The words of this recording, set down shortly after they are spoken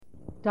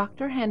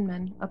Dr.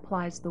 Henman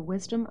applies the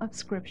wisdom of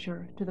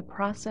Scripture to the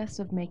process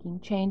of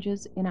making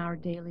changes in our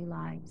daily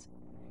lives.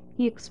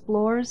 He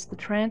explores the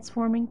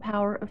transforming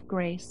power of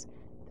grace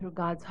through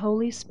God's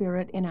Holy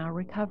Spirit in our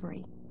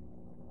recovery.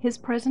 His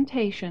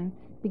presentation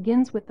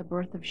begins with the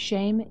birth of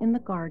shame in the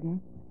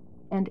garden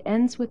and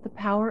ends with the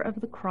power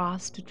of the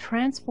cross to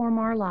transform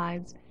our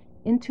lives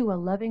into a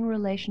loving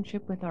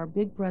relationship with our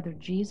big brother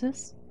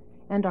Jesus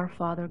and our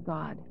Father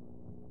God.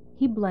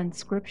 He blends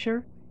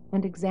Scripture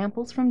and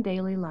examples from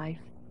daily life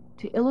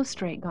to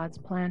illustrate God's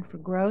plan for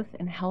growth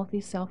and healthy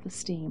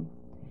self-esteem,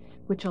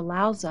 which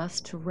allows us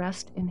to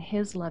rest in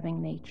His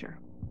loving nature.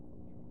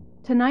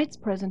 Tonight's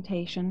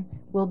presentation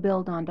will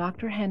build on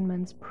Dr.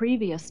 Henman's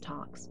previous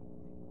talks,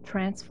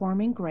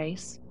 Transforming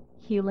Grace,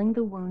 Healing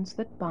the Wounds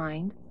That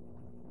Bind,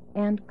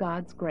 and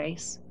God's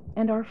Grace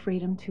and Our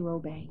Freedom to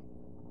Obey.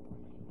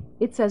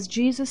 It's as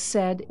Jesus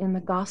said in the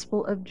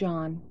Gospel of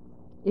John,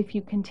 "If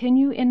you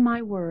continue in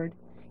my word,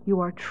 you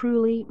are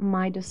truly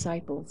my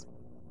disciples,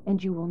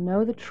 and you will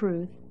know the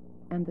truth,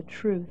 and the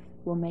truth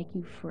will make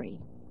you free."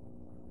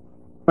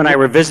 And I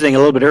were visiting a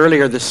little bit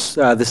earlier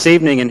this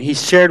evening, and he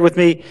shared with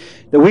me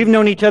that we've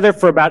known each other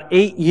for about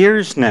 8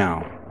 years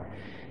now.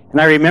 And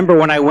I remember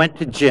when I went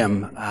to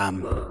Jim,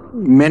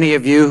 many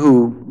of you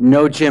who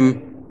know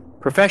Jim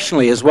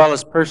professionally as well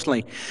as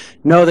personally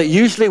know that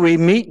usually we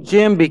meet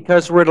Jim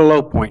because we're at a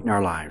low point in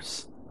our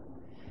lives.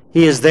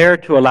 He is there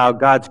to allow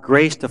God's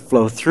grace to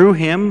flow through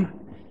him.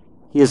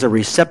 He is a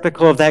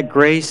receptacle of that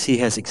grace. He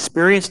has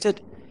experienced it,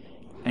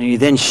 and he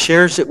then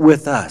shares it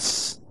with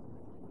us.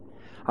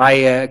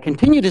 I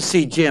continue to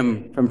see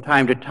Jim from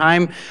time to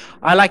time.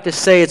 I like to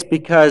say it's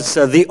because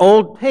the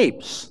old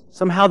tapes,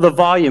 somehow the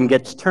volume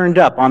gets turned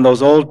up on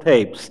those old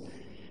tapes.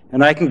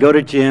 And I can go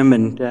to Jim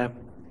and,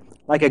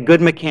 like a good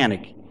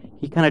mechanic,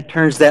 he kind of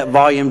turns that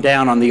volume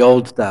down on the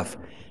old stuff.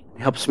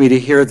 It helps me to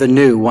hear the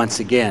new once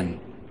again.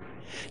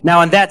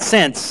 Now, in that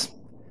sense,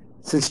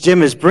 since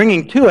Jim is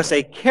bringing to us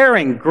a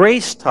caring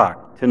grace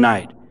talk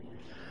tonight,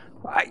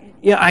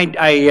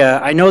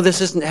 I know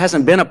this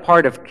hasn't been a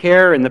part of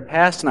CARE in the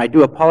past, and I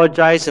do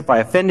apologize if I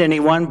offend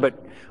anyone,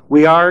 but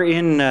we are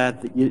in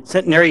the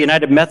Centenary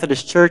United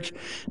Methodist Church,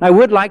 and I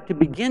would like to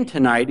begin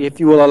tonight, if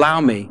you will allow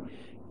me,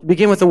 to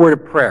begin with a word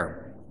of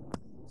prayer.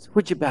 So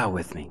would you bow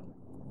with me?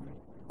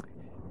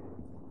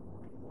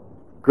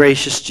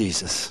 Gracious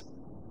Jesus,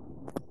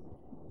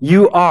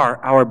 you are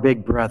our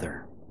big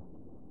brother.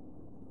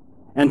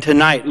 And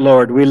tonight,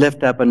 Lord, we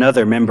lift up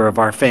another member of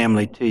our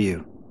family to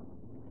you.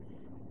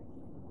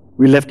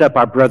 We lift up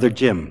our brother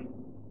Jim.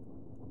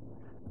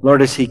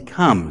 Lord, as he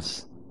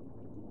comes,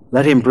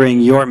 let him bring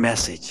your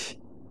message.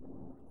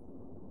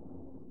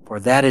 For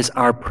that is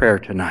our prayer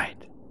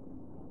tonight.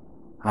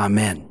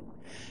 Amen.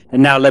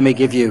 And now let me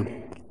give you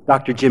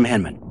Dr. Jim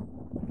Henman.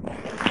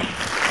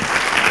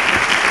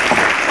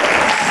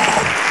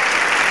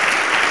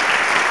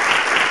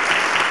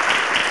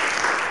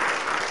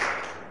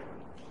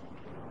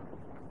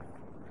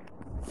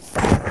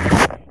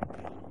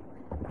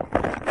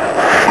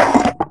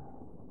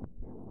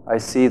 I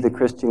see the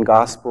Christian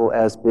gospel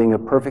as being a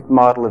perfect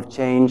model of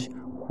change,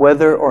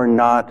 whether or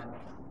not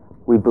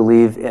we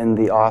believe in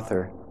the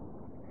author.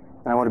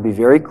 And I want to be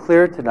very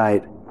clear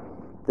tonight.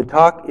 The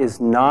talk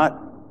is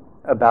not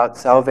about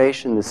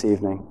salvation this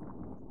evening,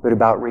 but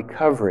about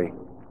recovery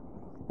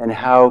and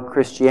how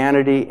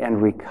Christianity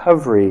and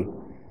recovery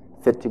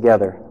fit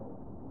together.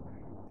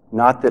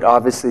 Not that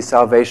obviously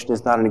salvation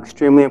is not an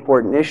extremely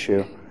important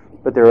issue,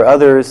 but there are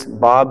others,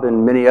 Bob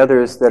and many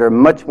others, that are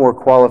much more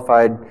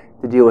qualified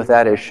to deal with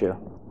that issue.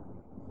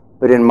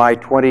 But in my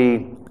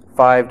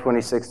 25,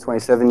 26,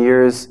 27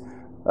 years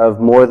of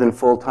more than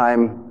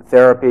full-time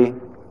therapy,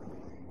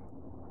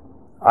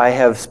 I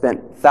have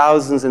spent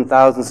thousands and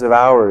thousands of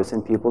hours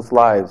in people's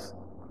lives,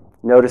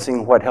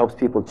 noticing what helps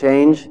people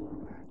change,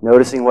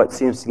 noticing what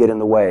seems to get in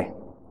the way.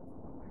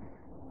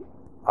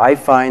 I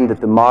find that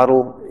the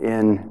model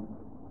in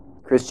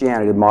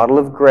Christianity, the model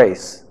of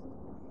grace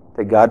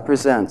that God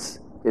presents,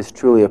 is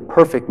truly a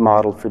perfect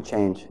model for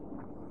change.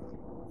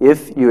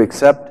 If you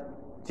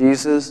accept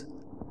Jesus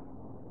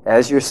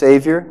as your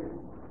Savior,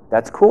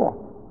 that's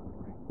cool.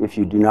 If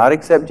you do not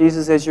accept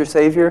Jesus as your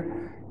Savior,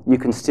 you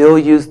can still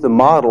use the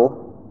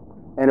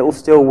model and it will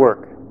still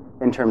work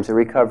in terms of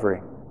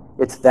recovery.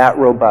 It's that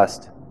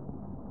robust.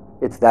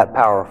 It's that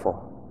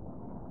powerful.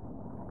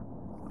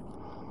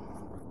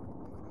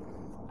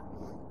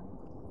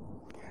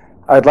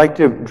 I'd like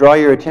to draw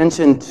your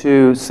attention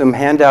to some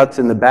handouts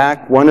in the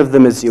back. One of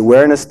them is the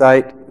awareness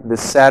night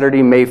this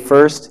Saturday, May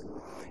 1st,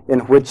 in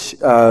which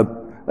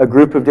a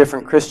group of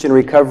different Christian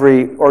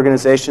recovery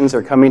organizations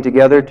are coming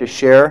together to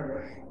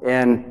share,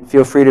 and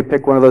feel free to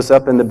pick one of those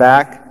up in the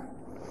back.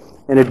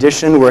 In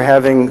addition, we're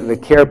having the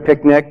CARE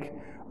picnic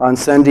on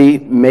Sunday,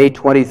 May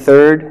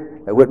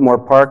 23rd at Whitmore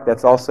Park.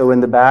 That's also in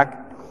the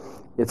back.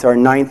 It's our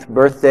 9th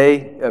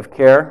birthday of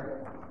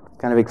CARE.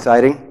 Kind of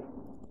exciting.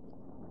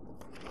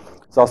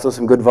 There's also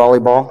some good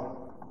volleyball.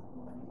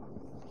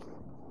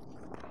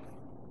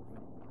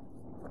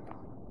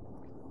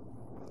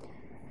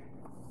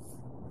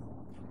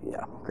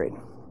 Yeah, great.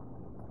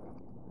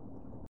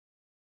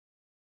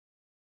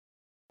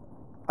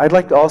 I'd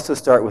like to also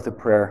start with a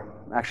prayer,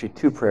 actually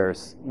two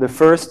prayers. The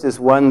first is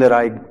one that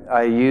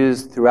I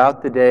use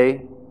throughout the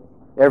day,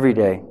 every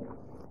day,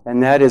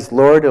 and that is,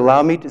 Lord,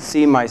 allow me to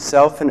see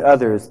myself and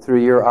others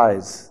through your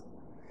eyes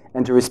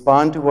and to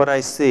respond to what I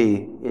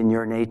see in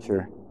your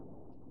nature.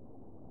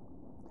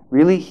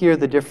 Really hear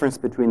the difference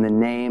between the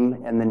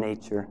name and the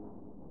nature.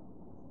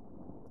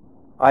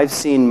 I've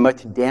seen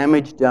much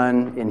damage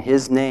done in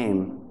his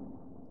name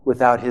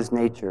without his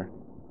nature.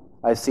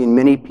 I've seen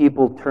many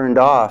people turned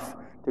off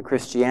to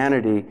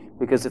Christianity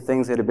because of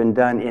things that have been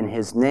done in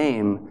his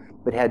name,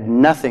 but had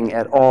nothing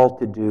at all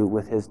to do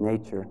with his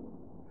nature.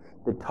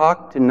 The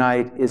talk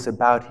tonight is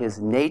about his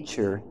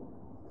nature,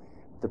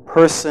 the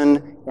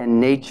person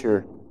and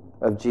nature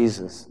of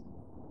Jesus.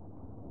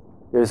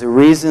 There's a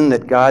reason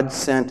that God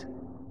sent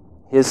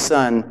his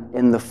Son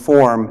in the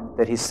form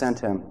that he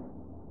sent him.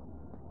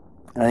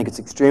 And I think it's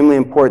extremely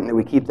important that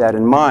we keep that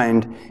in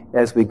mind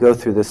as we go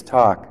through this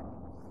talk.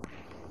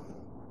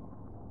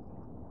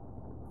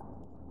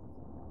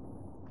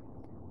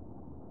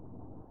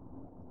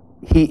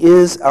 He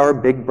is our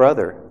big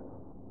brother.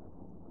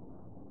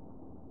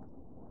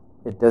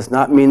 It does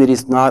not mean that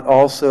he's not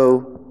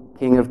also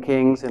King of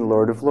Kings and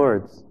Lord of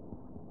Lords.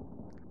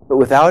 But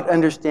without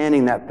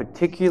understanding that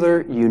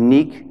particular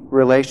unique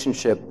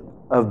relationship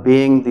of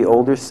being the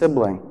older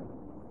sibling,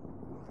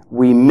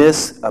 we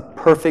miss a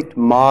perfect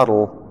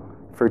model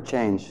for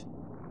change.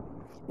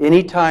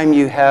 Anytime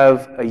you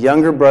have a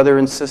younger brother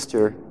and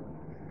sister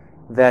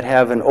that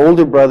have an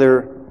older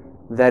brother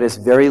that is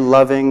very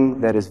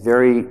loving, that is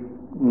very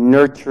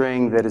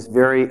nurturing, that is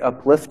very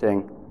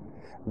uplifting,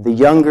 the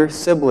younger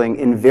sibling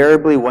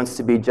invariably wants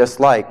to be just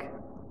like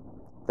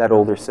that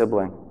older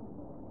sibling.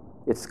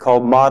 It's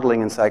called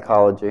modeling in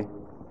psychology.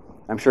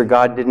 I'm sure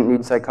God didn't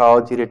need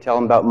psychology to tell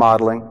him about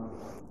modeling,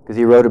 because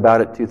he wrote about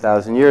it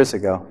 2,000 years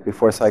ago,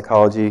 before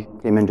psychology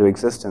came into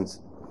existence.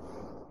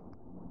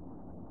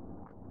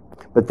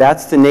 But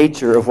that's the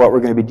nature of what we're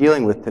going to be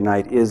dealing with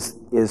tonight,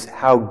 is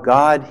how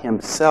God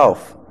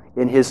himself,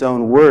 in his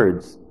own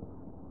words,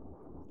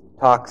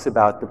 talks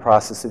about the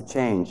process of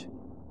change.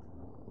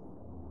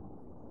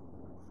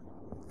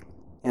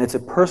 And it's a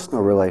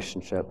personal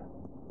relationship.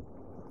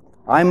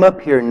 I'm up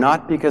here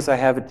not because I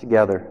have it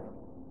together.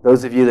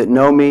 Those of you that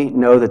know me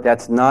know that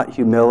that's not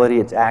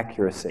humility, it's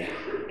accuracy.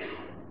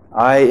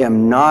 I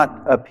am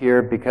not up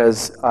here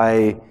because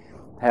I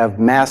have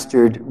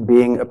mastered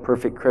being a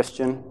perfect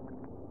Christian.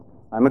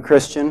 I'm a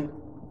Christian.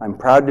 I'm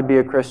proud to be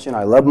a Christian.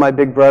 I love my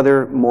big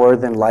brother more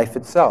than life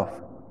itself.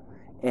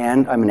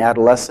 And I'm an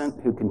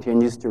adolescent who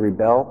continues to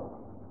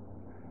rebel.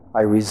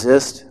 I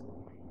resist.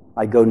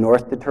 I go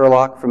north to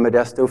Turlock from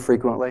Modesto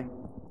frequently.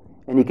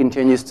 And he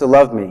continues to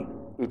love me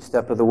each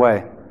step of the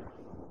way.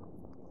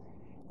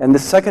 And the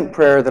second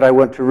prayer that I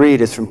want to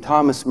read is from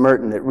Thomas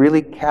Merton that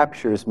really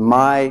captures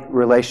my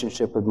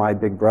relationship with my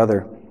big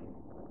brother.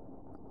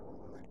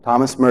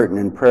 Thomas Merton,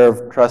 in Prayer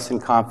of Trust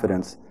and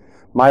Confidence.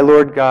 My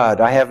Lord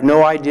God, I have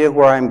no idea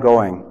where I'm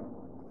going.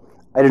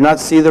 I do not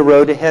see the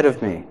road ahead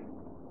of me.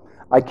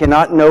 I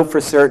cannot know for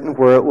certain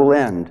where it will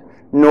end,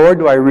 nor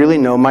do I really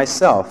know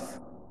myself.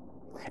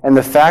 And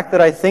the fact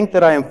that I think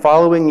that I am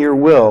following your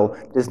will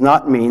does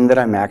not mean that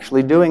I'm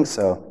actually doing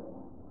so.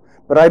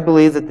 But I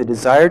believe that the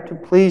desire to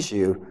please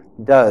you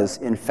does,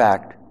 in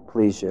fact,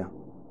 please you.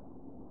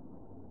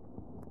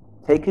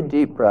 Take a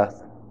deep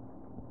breath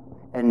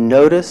and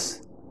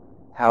notice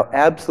how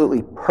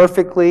absolutely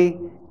perfectly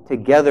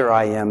together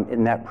I am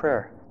in that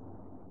prayer.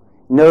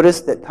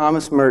 Notice that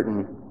Thomas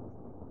Merton,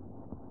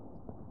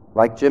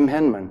 like Jim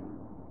Henman,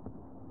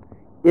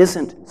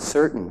 isn't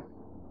certain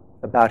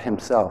about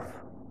himself.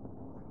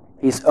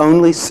 He's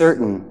only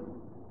certain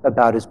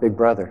about his big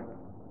brother.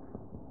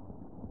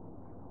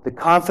 The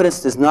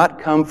confidence does not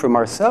come from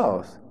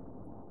ourselves.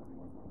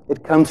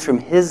 It comes from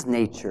his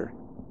nature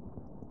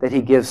that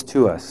he gives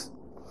to us.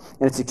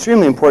 And it's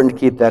extremely important to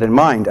keep that in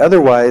mind.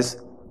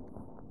 Otherwise,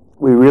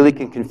 we really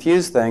can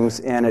confuse things,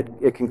 and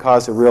it can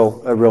cause a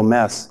real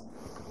mess.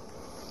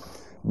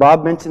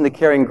 Bob mentioned the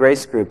Caring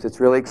Grace groups. It's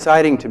really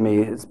exciting to me.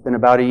 It's been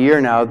about a year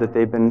now that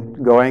they've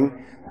been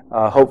going.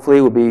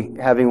 Hopefully, we'll be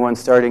having one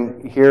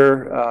starting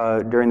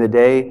here during the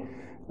day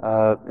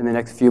in the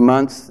next few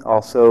months.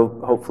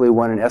 Also, hopefully,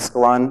 one in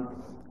Escalon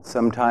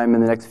sometime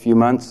in the next few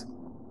months.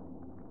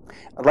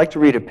 I'd like to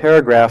read a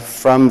paragraph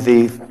from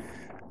the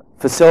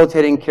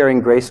Facilitating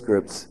Caring Grace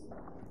Groups.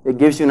 It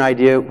gives you an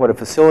idea of what a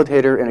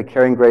facilitator in a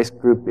Caring Grace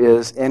group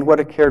is and what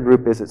a care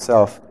group is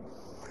itself.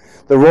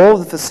 The role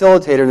of the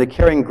facilitator in the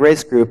Caring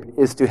Grace group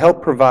is to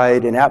help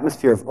provide an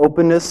atmosphere of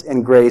openness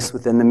and grace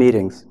within the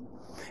meetings.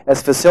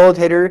 As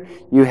facilitator,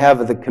 you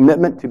have the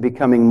commitment to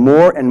becoming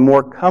more and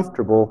more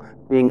comfortable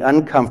being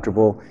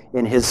uncomfortable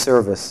in his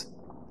service.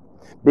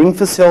 Being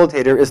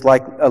facilitator is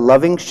like a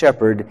loving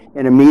shepherd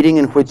in a meeting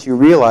in which you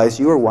realize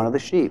you are one of the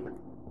sheep.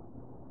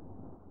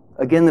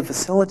 Again, the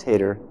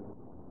facilitator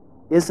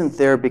isn't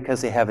there because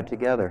they have it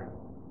together,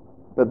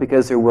 but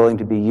because they're willing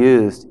to be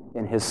used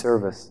in his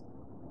service.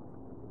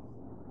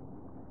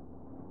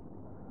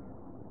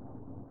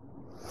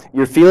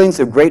 Your feelings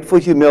of grateful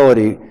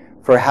humility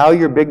for how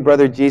your big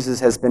brother Jesus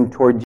has been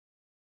toward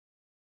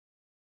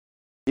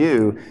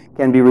you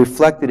can be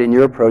reflected in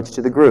your approach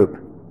to the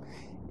group.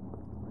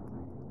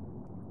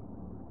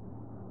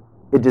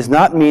 It does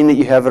not mean that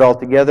you have it all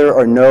together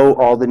or know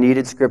all the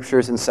needed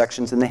scriptures and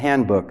sections in the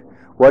handbook.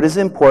 What is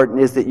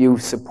important is that you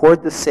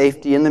support the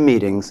safety in the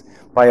meetings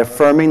by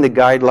affirming the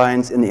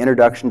guidelines in the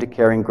introduction to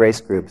caring grace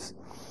groups.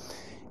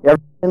 Everyone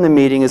in the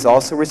meeting is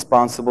also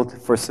responsible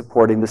for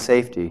supporting the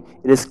safety.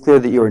 It is clear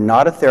that you are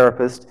not a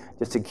therapist,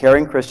 just a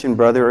caring Christian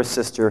brother or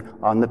sister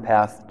on the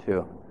path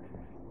too.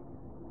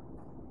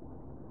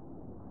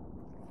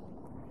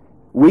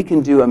 We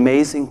can do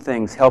amazing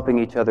things helping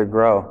each other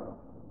grow.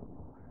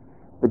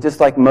 But just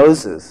like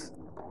Moses,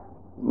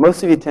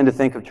 most of you tend to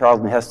think of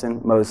Charlton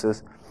Heston,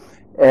 Moses,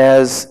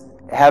 as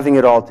having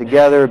it all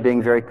together,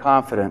 being very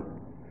confident.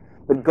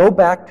 But go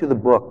back to the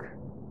book.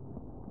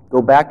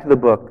 Go back to the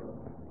book.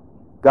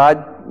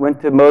 God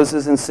went to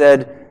Moses and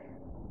said,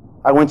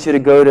 I want you to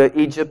go to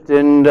Egypt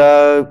and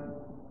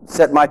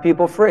set my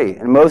people free.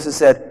 And Moses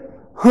said,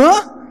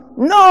 huh?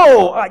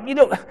 No,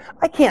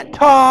 I can't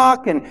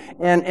talk,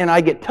 and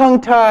I get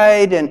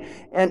tongue-tied, and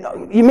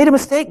you made a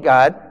mistake,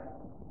 God.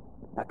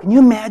 Now, can you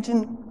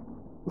imagine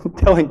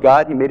telling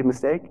God he made a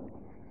mistake?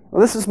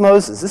 Well, this is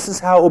Moses. This is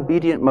how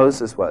obedient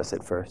Moses was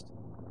at first.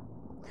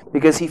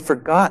 Because he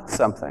forgot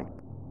something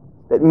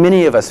that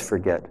many of us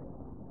forget.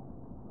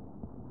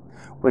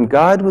 When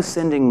God was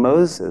sending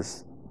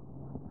Moses,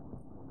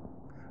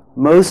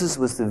 Moses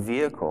was the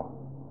vehicle.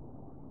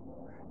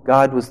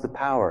 God was the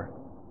power.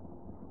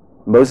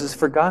 Moses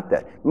forgot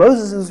that.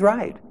 Moses was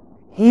right.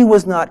 He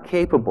was not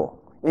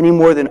capable any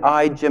more than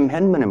I, Jim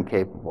Henman, am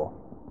capable.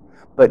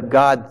 But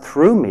God,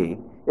 through me,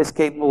 is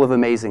capable of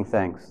amazing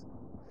things.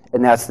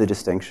 And that's the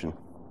distinction.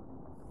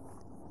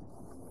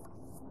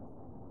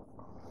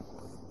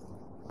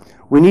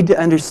 We need to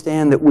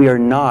understand that we are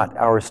not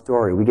our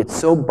story. We get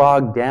so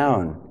bogged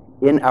down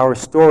in our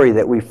story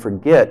that we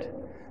forget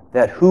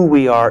that who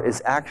we are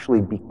is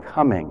actually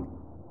becoming.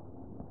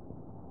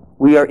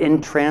 We are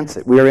in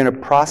transit. We are in a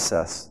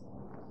process.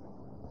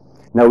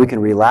 Now, we can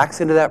relax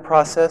into that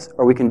process,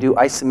 or we can do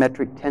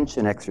isometric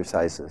tension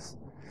exercises.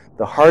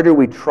 The harder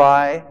we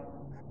try,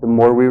 the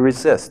more we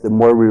resist. The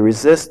more we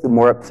resist, the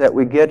more upset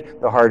we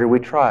get, the harder we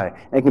try.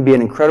 And it can be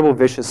an incredible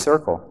vicious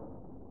circle.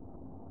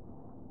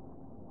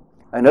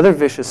 Another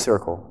vicious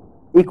circle,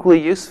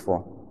 equally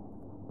useful,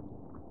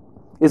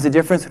 is the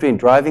difference between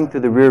driving through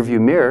the rearview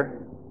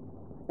mirror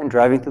and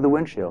driving through the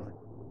windshield.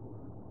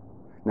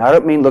 Now, I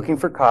don't mean looking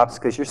for cops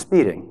because you're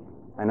speeding.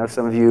 I know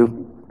some of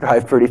you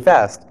drive pretty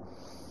fast.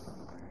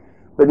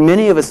 But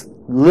many of us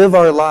live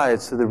our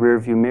lives through the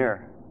rearview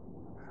mirror,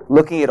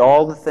 looking at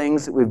all the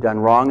things that we've done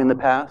wrong in the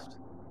past,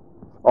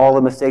 all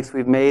the mistakes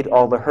we've made,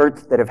 all the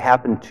hurts that have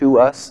happened to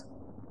us.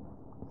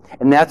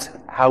 And that's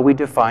how we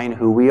define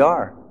who we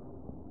are.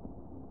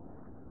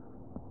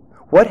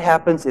 What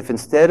happens if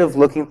instead of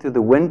looking through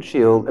the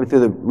windshield, or through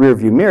the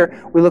rearview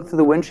mirror, we look through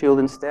the windshield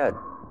instead?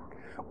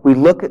 We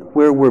look at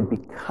where we're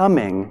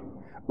becoming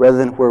rather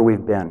than where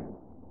we've been.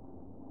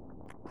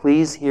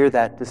 Please hear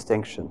that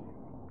distinction.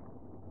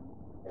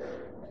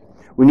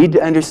 We need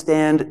to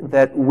understand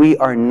that we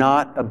are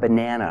not a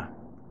banana.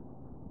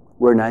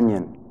 We're an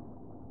onion.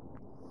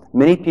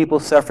 Many people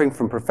suffering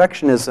from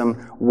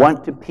perfectionism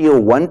want to peel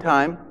one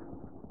time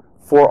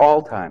for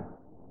all time.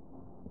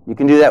 You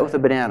can do that with a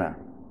banana.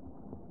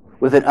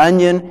 With an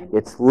onion,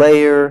 it's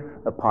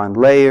layer upon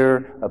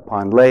layer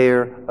upon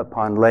layer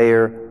upon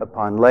layer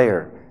upon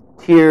layer.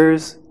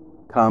 Tears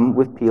come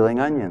with peeling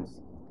onions.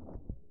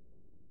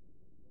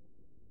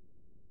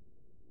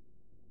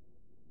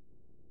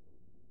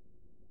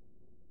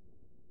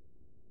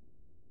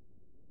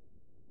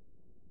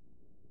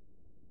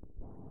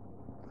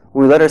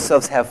 When we let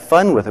ourselves have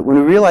fun with it, when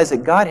we realize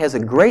that God has a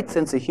great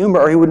sense of humor,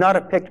 or he would not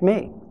have picked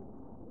me.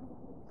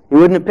 He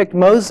wouldn't have picked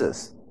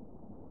Moses.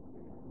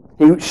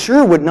 He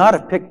sure would not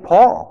have picked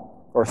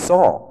Paul or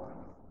Saul,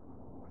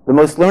 the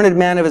most learned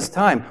man of his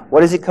time. What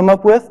does he come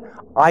up with?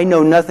 I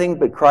know nothing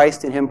but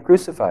Christ and him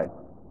crucified.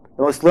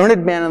 The most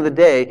learned man of the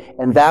day,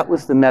 and that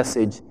was the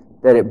message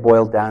that it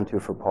boiled down to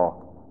for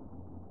Paul.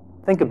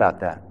 Think about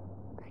that.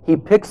 He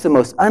picks the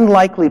most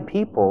unlikely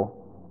people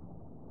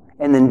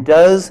and then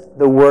does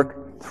the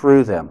work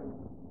through them.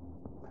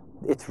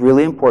 It's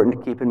really important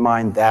to keep in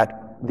mind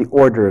that the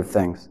order of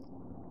things.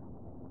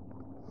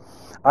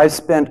 I've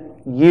spent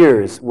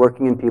years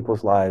working in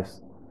people's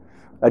lives.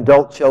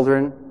 Adult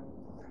children,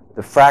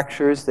 the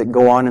fractures that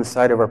go on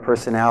inside of our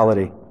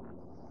personality.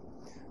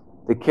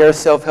 The CARE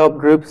self-help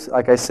groups,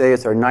 like I say,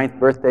 it's our 9th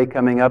birthday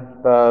coming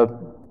up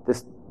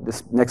this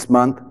next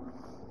month,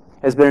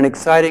 has been an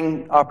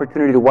exciting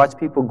opportunity to watch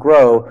people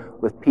grow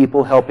with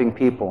people helping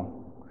people.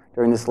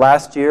 During this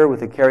last year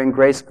with the Caring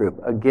Grace Group,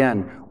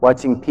 again,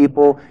 watching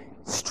people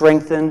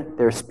strengthen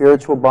their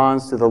spiritual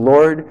bonds to the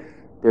Lord,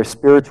 their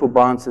spiritual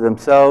bonds to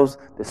themselves,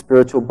 their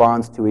spiritual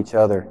bonds to each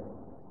other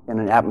in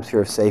an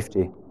atmosphere of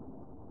safety.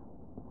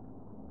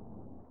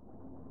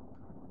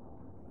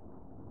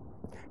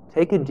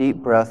 Take a deep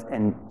breath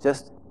and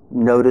just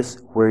notice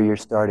where you're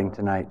starting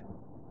tonight.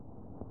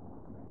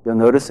 You'll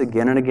notice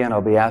again and again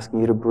I'll be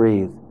asking you to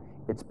breathe.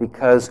 It's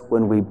because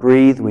when we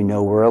breathe, we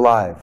know we're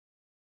alive.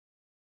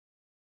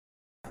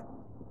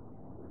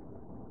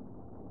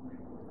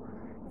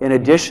 In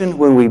addition,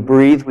 when we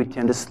breathe, we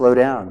tend to slow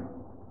down.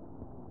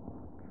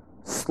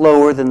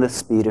 Slower than the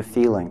speed of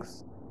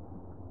feelings.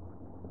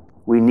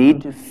 We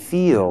need to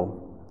feel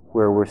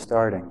where we're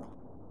starting.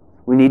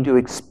 We need to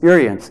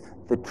experience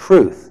the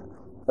truth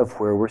of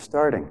where we're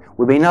starting.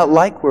 We may not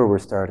like where we're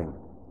starting,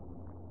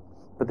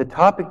 but the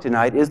topic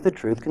tonight is the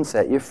truth can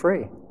set you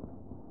free.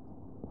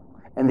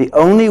 And the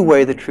only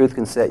way the truth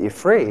can set you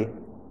free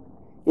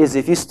is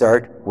if you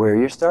start where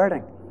you're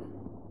starting.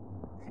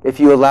 If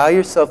you allow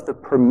yourself the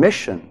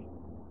permission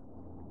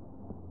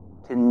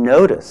to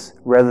notice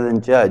rather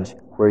than judge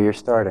where you're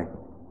starting.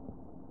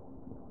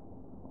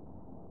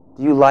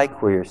 Do you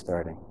like where you're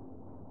starting?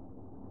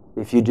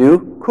 If you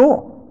do,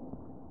 cool.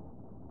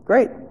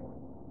 Great.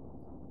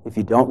 If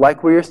you don't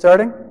like where you're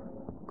starting,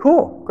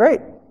 cool.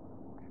 Great.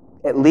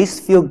 At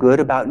least feel good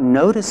about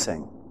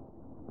noticing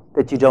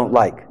that you don't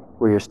like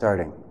where you're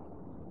starting.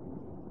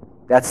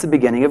 That's the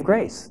beginning of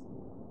grace,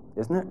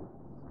 isn't it?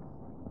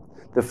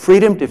 The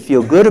freedom to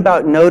feel good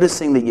about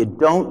noticing that you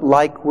don't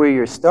like where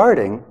you're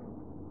starting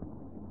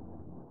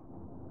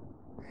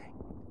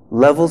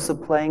levels the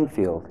playing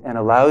field and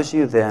allows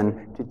you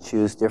then to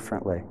choose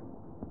differently.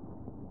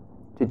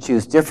 To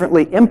choose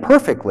differently,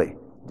 imperfectly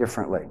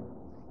differently,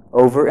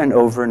 over and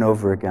over and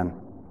over again.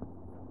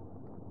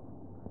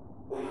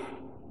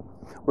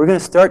 We're going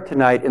to start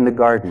tonight in the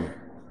Garden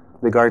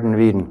of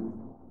Eden.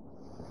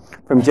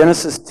 From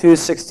Genesis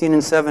 2:16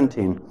 and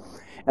 17.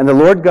 And the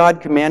Lord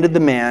God commanded the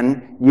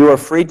man, "You are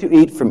free to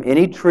eat from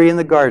any tree in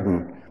the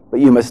garden, but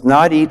you must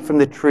not eat from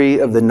the tree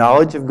of the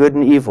knowledge of good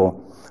and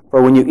evil,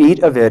 for when you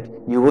eat of it,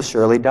 you will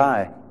surely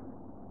die."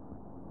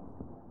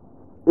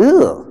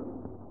 Ugh.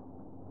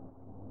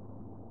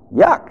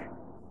 Yuck.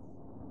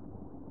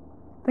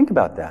 Think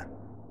about that.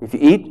 If you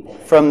eat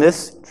from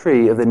this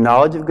tree of the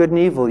knowledge of good and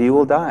evil, you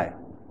will die.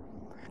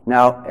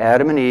 Now,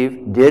 Adam and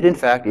Eve did, in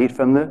fact, eat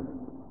from the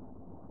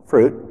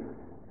fruit,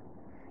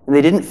 and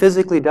they didn't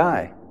physically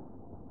die.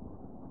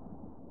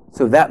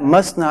 So that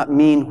must not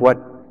be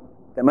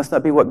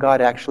what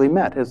God actually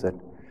meant, is it?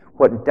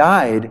 What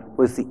died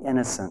was the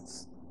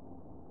innocence.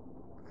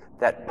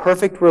 That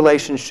perfect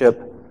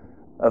relationship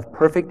of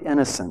perfect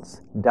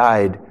innocence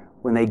died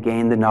when they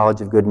gained the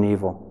knowledge of good and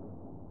evil.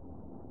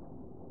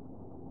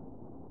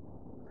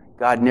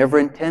 God never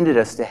intended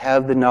us to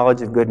have the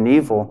knowledge of good and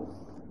evil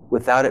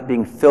without it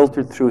being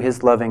filtered through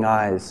His loving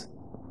eyes.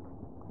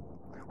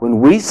 When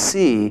we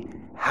see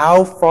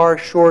how far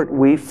short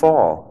we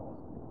fall,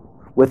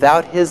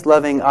 without His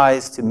loving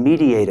eyes to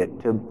mediate it,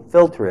 to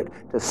filter it,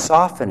 to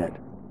soften it,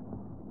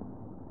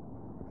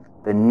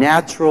 the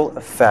natural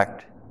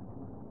effect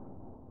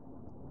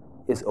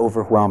is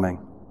overwhelming.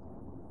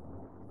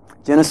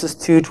 Genesis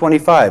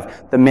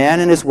 2:25, the man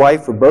and his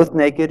wife were both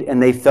naked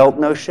and they felt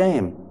no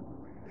shame.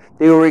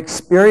 They were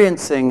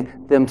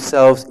experiencing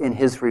themselves in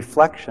His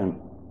reflection.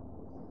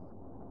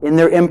 In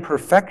their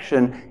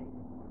imperfection,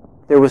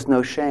 there was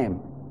no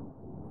shame.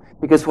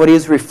 Because what He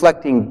is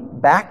reflecting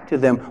back to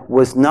them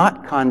was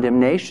not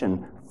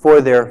condemnation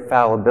for their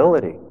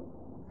fallibility,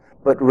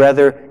 but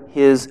rather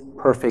His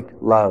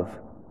perfect love.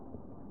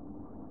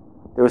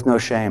 There was no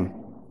shame.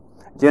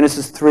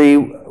 Genesis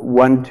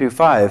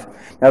 3:1-5.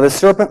 Now the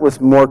serpent was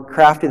more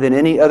crafty than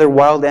any other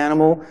wild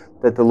animal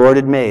that the Lord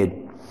had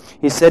made.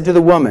 He said to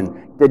the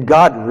woman, "Did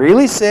God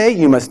really say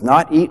you must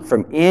not eat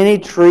from any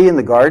tree in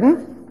the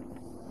garden?"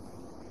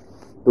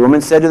 The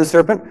woman said to the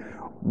serpent,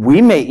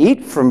 We may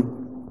eat fruit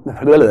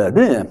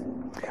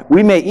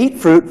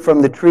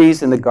from the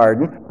trees in the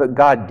garden, but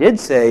God did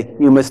say,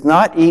 you must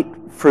not eat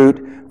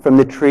fruit from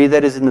the tree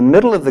that is in the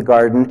middle of the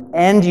garden,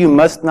 and you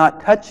must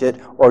not touch it,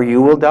 or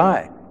you will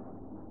die.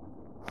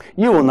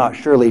 You will not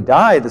surely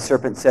die, the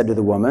serpent said to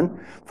the woman,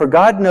 for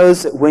God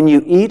knows that when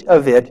you eat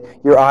of it,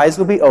 your eyes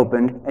will be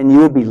opened, and you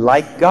will be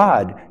like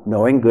God,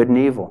 knowing good and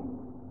evil.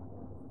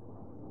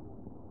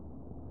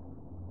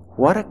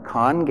 What a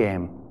con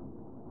game.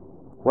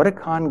 What a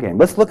con game.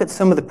 Let's look at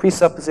some of the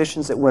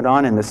presuppositions that went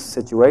on in this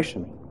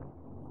situation.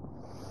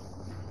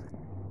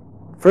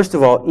 First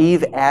of all,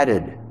 Eve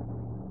added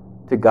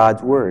to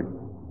God's word.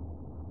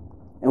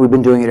 And we've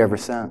been doing it ever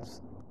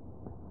since.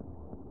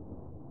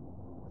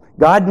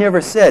 God never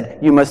said,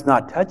 you must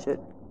not touch it.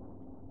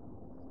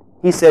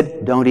 He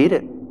said, don't eat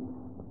it.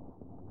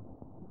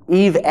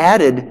 Eve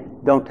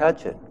added, don't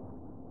touch it.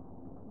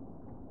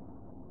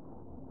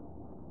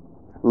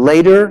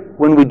 Later,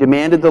 when we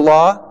demanded the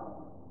law,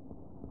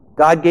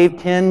 God gave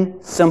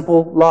 10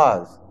 simple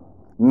laws.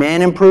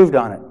 Man improved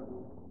on it.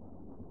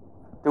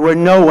 To where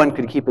no one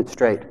could keep it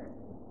straight.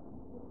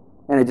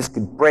 And it just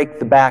could break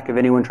the back of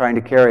anyone trying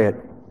to carry it.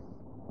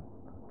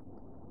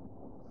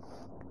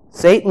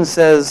 Satan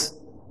says,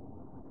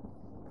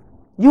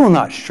 you will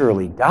not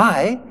surely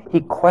die. He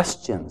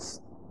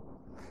questions.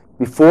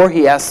 Before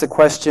he asks the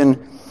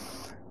question,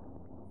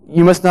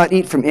 you must not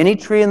eat from any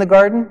tree in the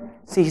garden.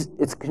 See,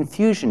 it's a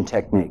confusion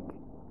technique.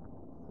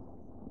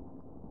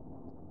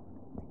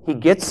 He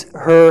gets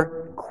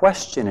her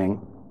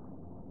questioning,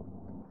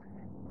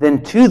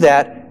 then to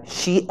that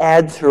she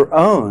adds her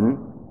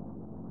own,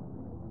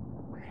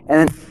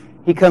 and then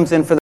he comes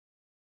in for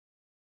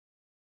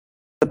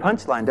the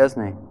punchline,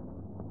 doesn't he?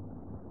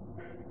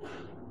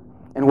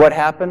 And what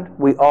happened?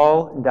 We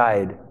all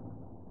died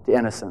to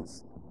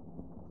innocence.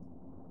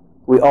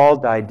 We all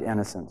died to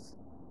innocence.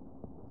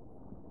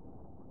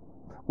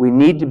 We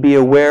need to be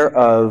aware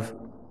of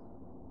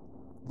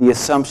the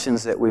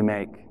assumptions that we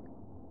make.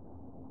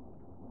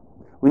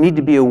 We need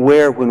to be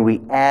aware when we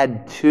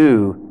add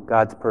to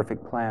God's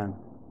perfect plan.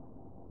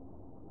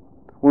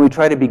 When we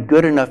try to be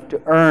good enough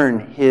to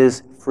earn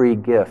His free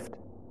gift.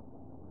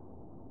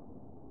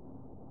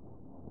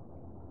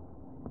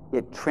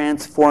 It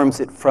transforms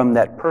it from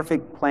that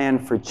perfect plan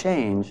for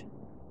change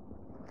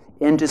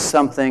into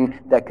something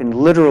that can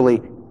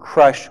literally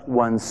crush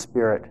one's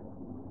spirit.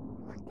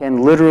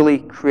 Can literally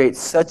create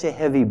such a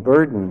heavy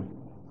burden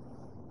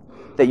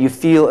that you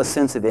feel a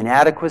sense of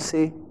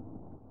inadequacy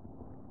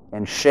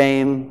and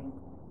shame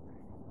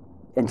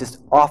and just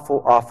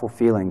awful, awful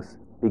feelings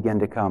begin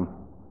to come.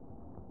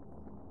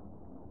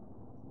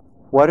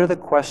 What are the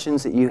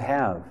questions that you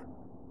have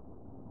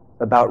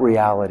about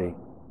reality?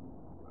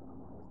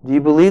 Do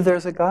you believe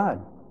there's a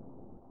God?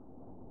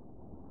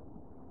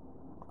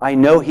 I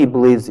know He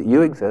believes that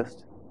you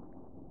exist.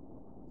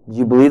 Do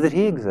you believe that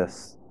He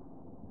exists?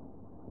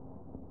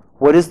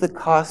 What is the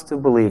cost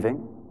of believing?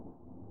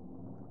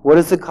 What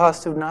is the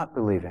cost of not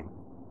believing?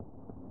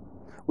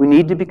 We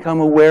need to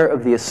become aware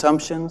of the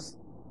assumptions,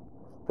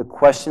 the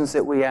questions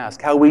that we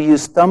ask, how we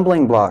use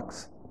stumbling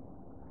blocks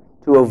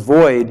to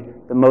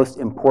avoid the most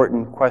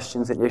important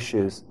questions and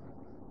issues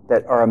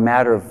that are a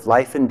matter of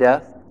life and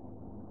death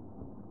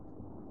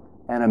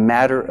and a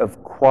matter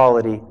of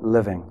quality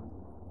living.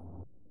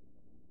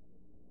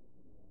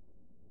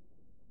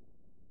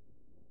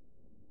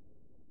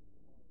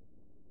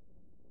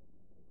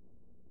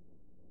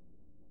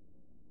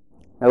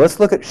 Now let's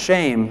look at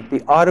shame, the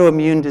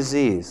autoimmune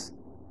disease.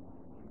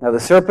 Now the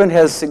serpent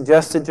has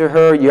suggested to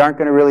her, you aren't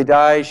going to really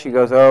die. She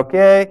goes,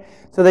 okay.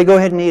 So they go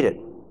ahead and eat it.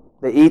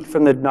 They eat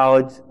from the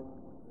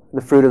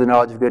fruit of the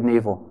knowledge of good and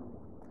evil.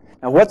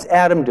 Now what's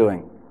Adam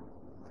doing?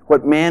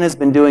 What man has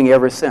been doing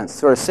ever since?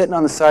 Sort of sitting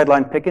on the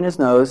sideline, picking his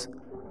nose,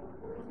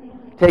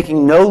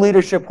 taking no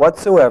leadership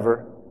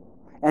whatsoever,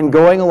 and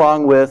going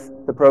along with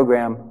the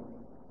program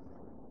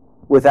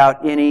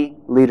without any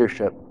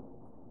leadership.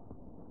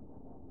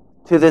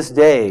 To this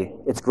day,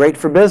 it's great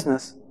for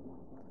business,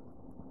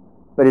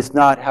 but it's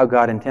not how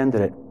God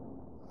intended it.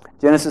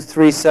 Genesis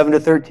 3,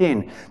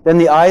 7-13. Then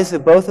the eyes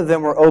of both of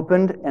them were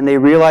opened, and they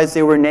realized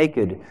they were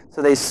naked.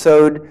 So they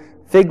sewed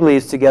fig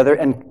leaves together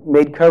and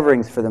made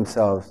coverings for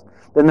themselves.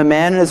 Then the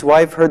man and his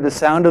wife heard the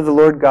sound of the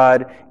Lord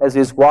God as he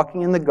was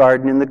walking in the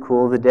garden in the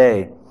cool of the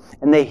day.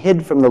 And they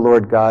hid from the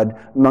Lord God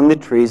among the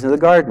trees of the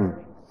garden.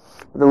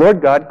 But the Lord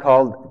God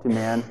called to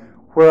man,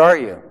 where are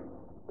you?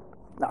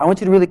 Now, I want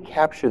you to really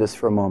capture this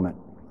for a moment.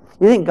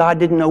 You think God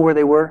didn't know where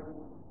they were?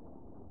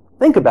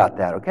 Think about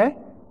that, okay?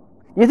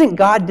 You think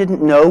God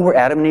didn't know where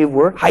Adam and Eve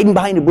were, hiding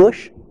behind a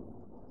bush?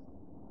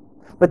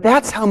 But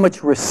that's how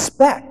much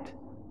respect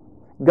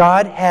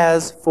God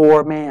has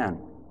for man.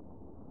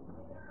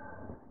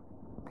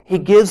 He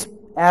gives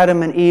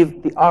Adam and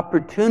Eve the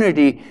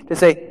opportunity to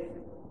say,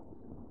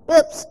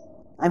 oops,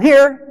 I'm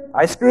here.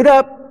 I screwed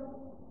up.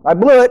 I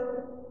blew it.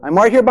 I'm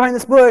right here behind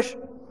this bush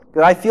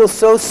because I feel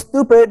so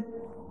stupid.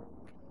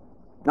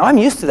 Now, I'm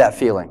used to that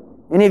feeling.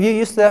 Any of you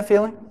used to that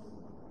feeling?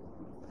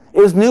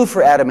 It was new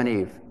for Adam and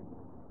Eve.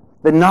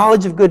 The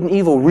knowledge of good and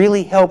evil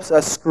really helps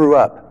us screw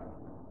up.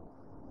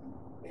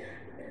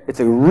 It's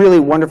a really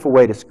wonderful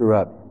way to screw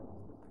up.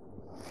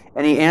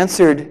 And he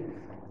answered,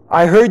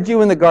 I heard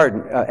you in the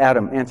garden.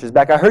 Adam answers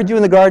back, I heard you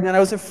in the garden and I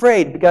was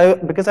afraid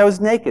because I was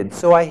naked,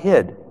 so I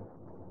hid.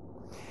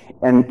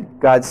 And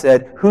God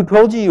said, who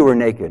told you you were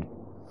naked?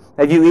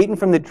 Have you eaten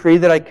from the tree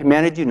that I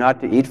commanded you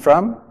not to eat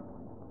from?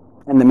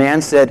 And the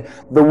man said,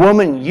 the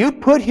woman you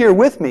put here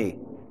with me,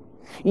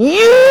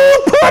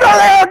 you put her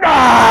there,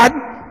 God!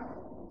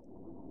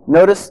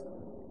 Notice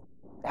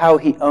how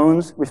he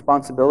owns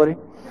responsibility.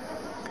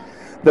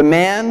 The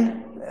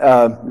man,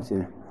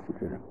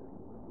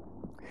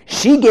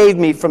 she gave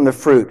me from the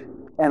fruit,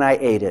 and I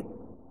ate it.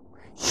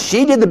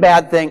 She did the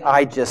bad thing,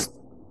 I just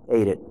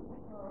ate it.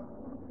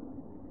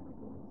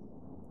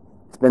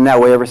 It's been that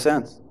way ever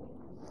since.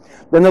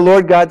 Then the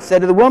Lord God said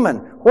to the woman,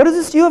 what is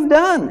this you have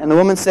done? And the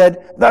woman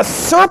said, the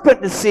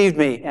serpent deceived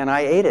me, and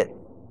I ate it.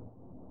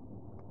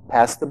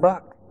 Pass the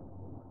buck.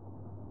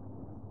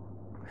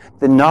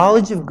 The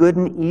knowledge of good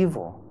and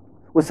evil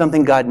was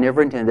something God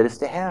never intended us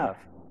to have.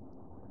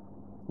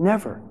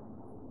 Never.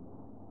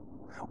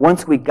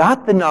 Once we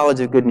got the knowledge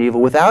of good and evil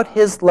without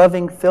His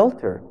loving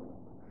filter,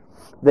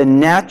 the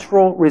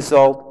natural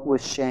result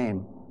was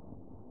shame,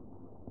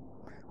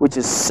 which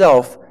is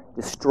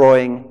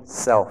self-destroying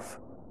self,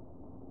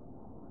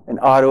 an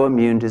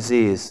autoimmune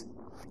disease.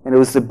 And it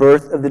was the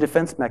birth of the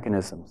defense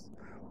mechanisms.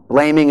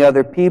 Blaming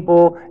other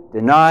people,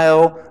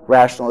 denial,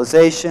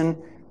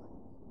 rationalization,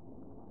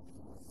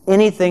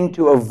 anything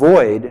to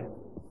avoid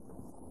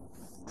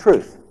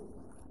truth.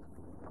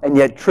 And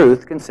yet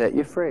truth can set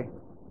you free.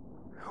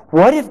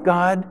 What if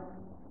God,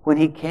 when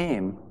he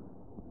came,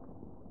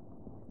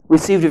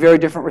 received a very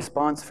different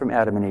response from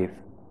Adam and Eve?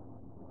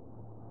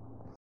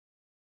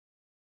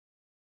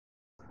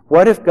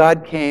 What if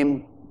God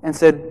came and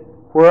said,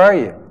 "Where are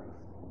you?"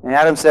 And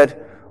Adam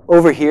said,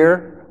 "Over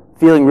here,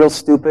 feeling real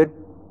stupid.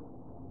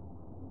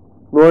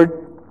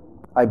 Lord,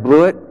 I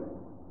blew it.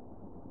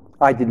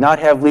 I did not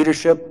have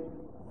leadership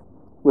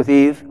with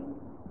Eve.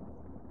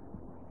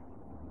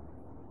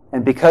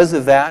 And because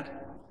of that,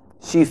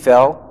 she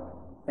fell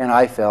and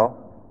I fell.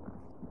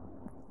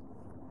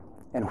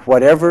 And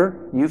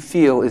whatever you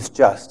feel is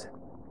just,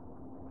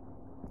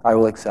 I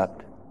will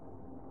accept.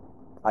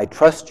 I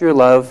trust your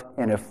love,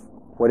 and if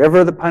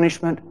whatever the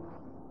punishment,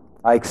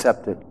 I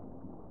accept it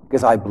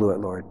because I blew it,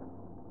 Lord."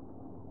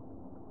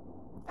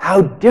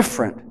 How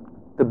different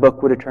the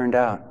book would have turned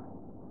out.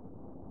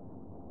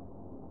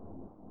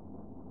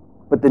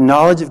 But the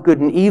knowledge of good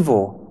and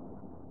evil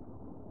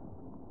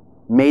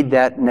made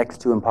that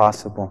next to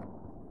impossible.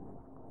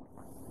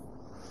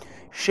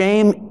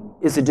 Shame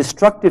is a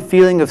destructive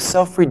feeling of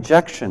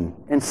self-rejection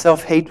and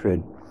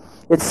self-hatred.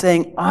 It's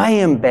saying, I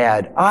am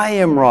bad, I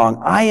am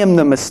wrong, I am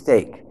the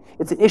mistake.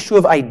 It's an issue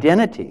of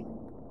identity.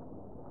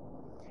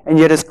 And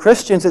yet as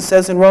Christians, it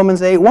says in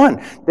Romans 8:1,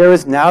 there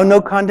is now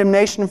no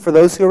condemnation for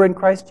those who are in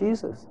Christ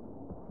Jesus.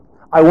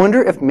 I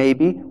wonder if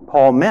maybe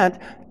Paul meant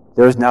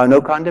there is now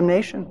no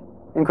condemnation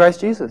in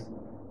Christ Jesus.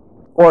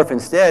 Or if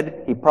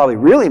instead, he probably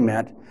really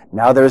meant,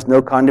 now there is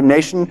no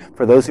condemnation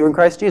for those who are in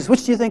Christ Jesus.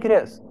 Which do you think it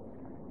is?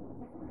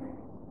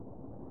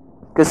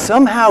 Because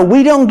somehow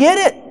we don't get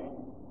it.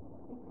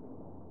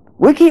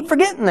 We keep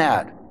forgetting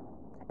that.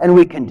 And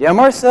we condemn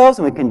ourselves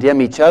and we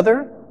condemn each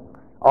other,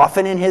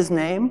 often in his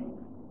name.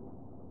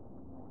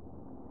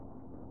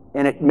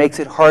 And it makes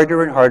it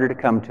harder and harder to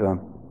come to him.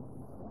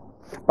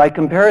 By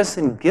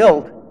comparison,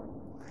 guilt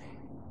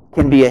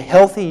can be a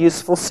healthy,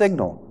 useful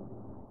signal.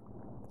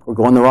 We're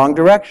going the wrong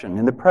direction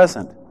in the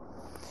present.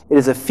 It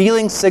is a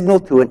feeling signal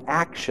to an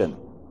action.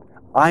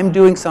 I'm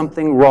doing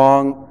something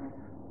wrong.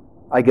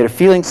 I get a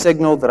feeling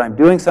signal that I'm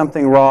doing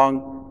something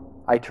wrong.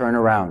 I turn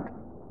around.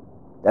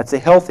 That's a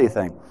healthy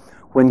thing.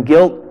 When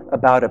guilt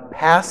about a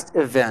past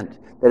event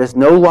that is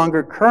no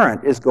longer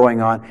current is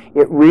going on,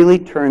 it really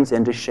turns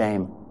into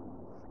shame.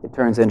 It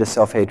turns into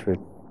self-hatred.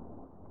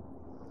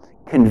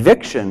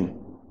 Conviction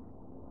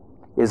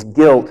is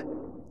guilt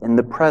in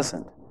the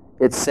present.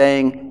 It's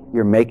saying,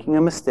 you're making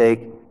a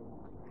mistake.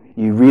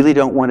 You really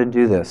don't want to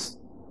do this.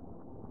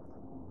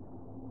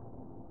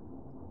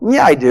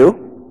 Yeah, I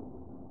do.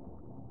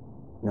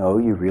 No,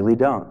 you really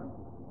don't.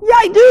 Yeah,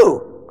 I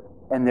do.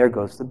 And there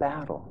goes the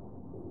battle.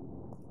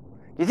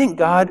 Do you think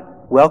God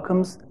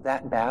welcomes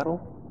that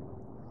battle?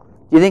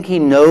 Do you think he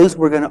knows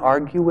we're going to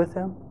argue with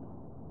him?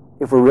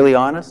 If we're really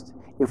honest?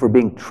 If we're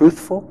being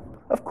truthful?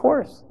 Of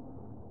course.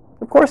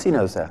 Of course he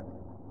knows that.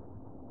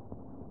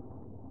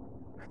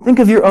 Think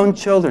of your own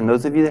children,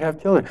 those of you that have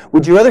children.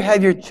 Would you rather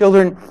have your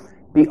children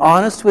be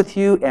honest with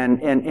you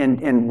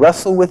and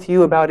wrestle with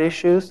you about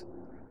issues?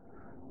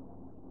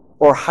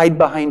 Or hide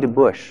behind a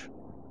bush,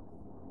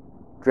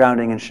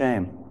 drowning in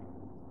shame? Do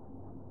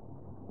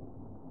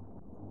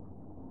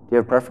you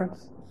have a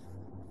preference? Do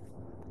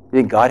you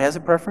think God has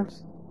a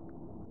preference?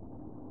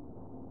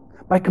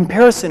 By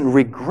comparison,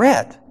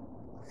 regret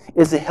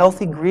is a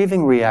healthy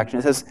grieving reaction.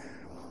 It says,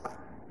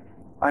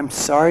 I'm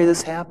sorry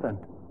this happened.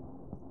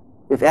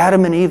 If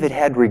Adam and Eve had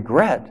had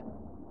regret, it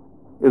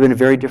would have been a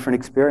very different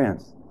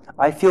experience.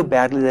 I feel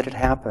badly that it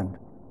happened.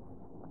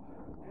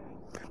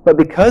 But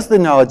because of the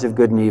knowledge of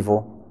good and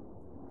evil,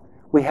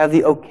 we have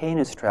the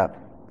okayness trap,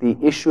 the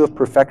issue of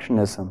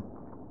perfectionism.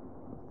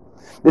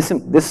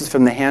 This is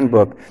from the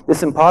handbook.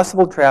 This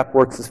impossible trap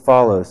works as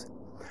follows.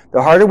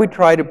 The harder we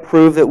try to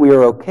prove that we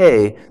are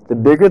okay, the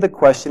bigger the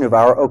question of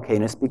our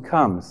okayness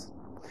becomes.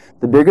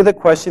 The bigger the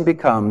question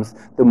becomes,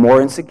 the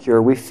more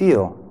insecure we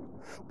feel.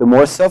 The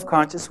more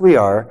self-conscious we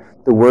are,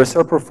 the worse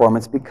our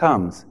performance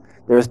becomes.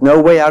 There is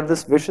no way out of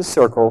this vicious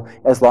circle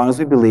as long as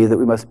we believe that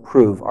we must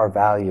prove our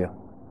value.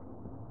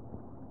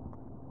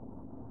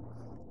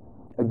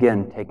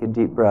 Again, take a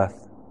deep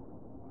breath.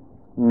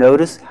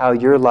 Notice how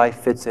your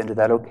life fits into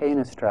that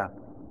okayness trap.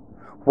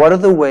 What are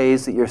the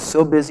ways that you're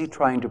so busy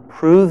trying to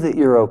prove that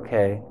you're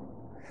okay,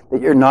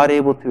 that you're not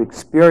able to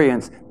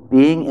experience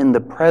being in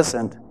the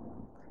present,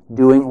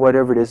 doing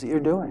whatever it is that you're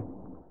doing?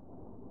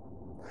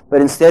 But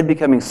instead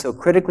becoming so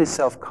critically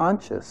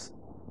self-conscious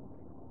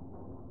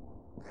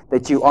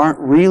that you aren't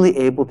really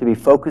able to be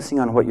focusing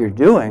on what you're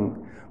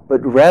doing, but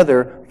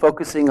rather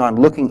focusing on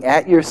looking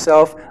at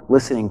yourself,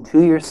 listening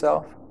to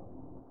yourself.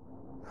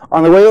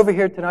 On the way over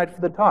here tonight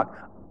for the talk,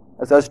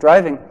 as I was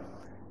driving,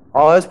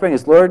 all I was praying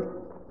is, Lord,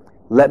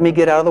 let me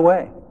get out of the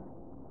way.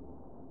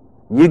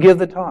 You give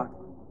the talk.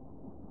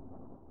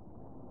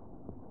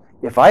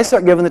 If I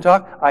start giving the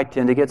talk, I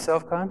tend to get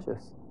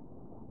self-conscious.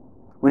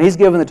 When he's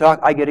giving the talk,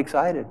 I get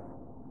excited.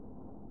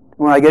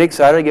 When I get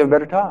excited, I give a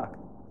better talk.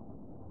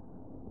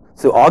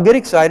 So I'll get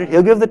excited,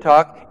 he'll give the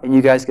talk, and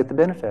you guys get the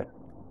benefit.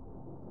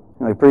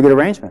 A pretty good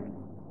arrangement.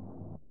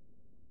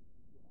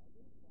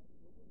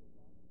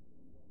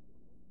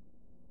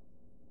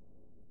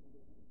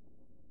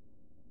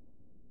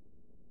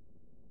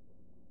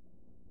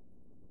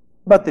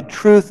 about the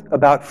truth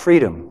about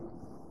freedom.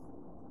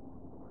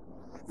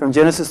 From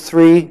Genesis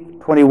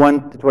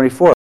 3:21 to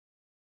 24.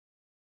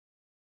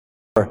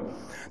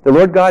 The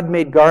Lord God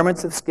made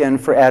garments of skin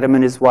for Adam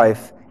and his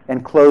wife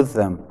and clothed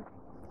them.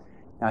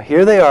 Now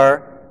here they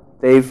are.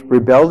 They've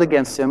rebelled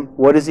against him.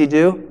 What does he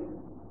do?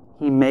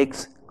 He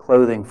makes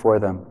clothing for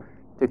them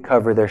to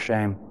cover their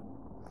shame.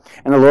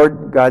 And the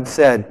Lord God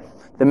said,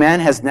 the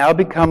man has now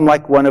become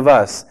like one of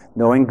us,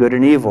 knowing good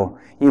and evil.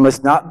 He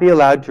must not be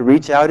allowed to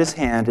reach out his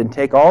hand and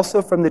take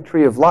also from the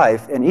tree of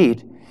life and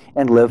eat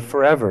and live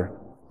forever.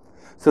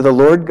 So the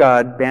Lord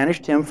God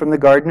banished him from the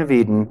Garden of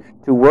Eden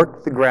to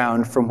work the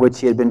ground from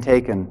which he had been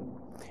taken.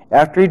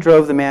 After he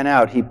drove the man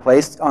out, he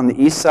placed on the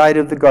east side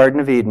of the Garden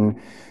of Eden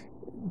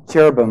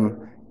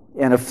cherubim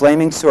and a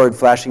flaming sword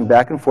flashing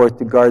back and forth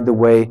to guard the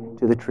way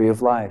to the tree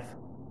of life.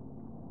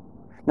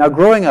 Now,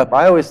 growing up,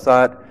 I always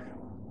thought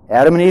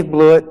Adam and Eve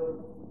blew it,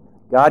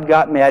 God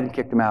got mad and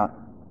kicked them out.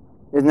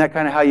 Isn't that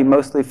kind of how you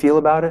mostly feel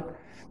about it?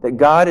 That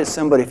God is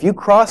somebody, if you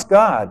cross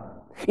God,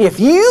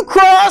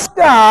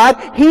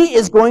 He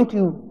is going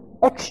to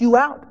X you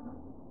out.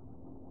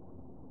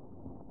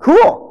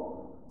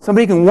 Cool.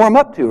 Somebody you can warm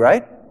up to,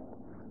 right?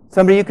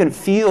 Somebody you can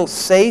feel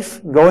safe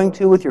going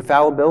to with your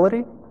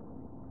fallibility?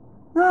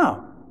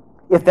 No.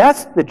 If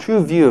that's the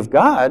true view of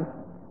God,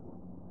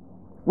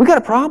 we got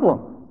a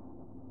problem.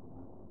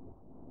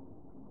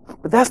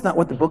 But that's not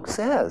what the book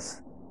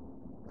says.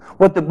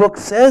 What the book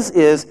says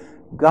is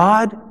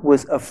God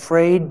was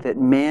afraid that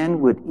man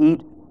would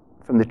eat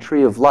from the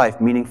tree of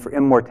life, meaning for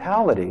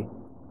immortality,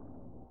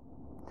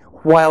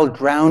 while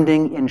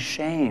drowning in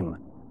shame.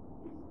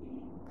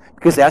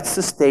 Because that's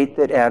the state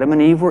that Adam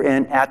and Eve were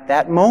in at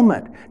that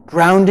moment,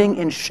 drowning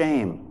in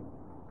shame.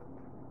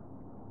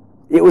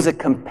 It was a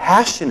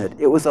compassionate,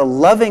 it was a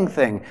loving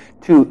thing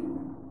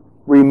to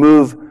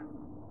remove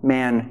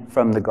man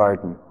from the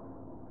garden.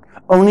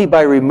 Only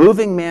by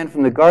removing man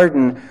from the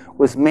garden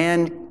was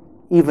man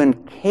even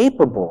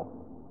capable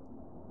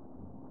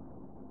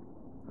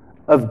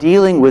of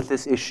dealing with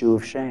this issue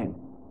of shame.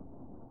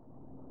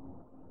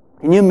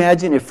 Can you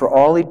imagine if for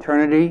all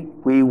eternity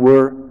we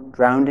were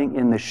drowning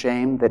in the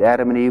shame that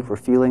Adam and Eve were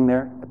feeling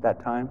there at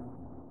that time?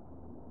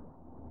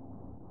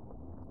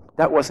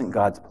 That wasn't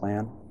God's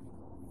plan.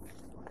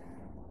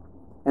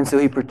 And so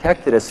He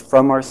protected us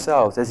from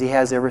ourselves, as He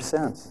has ever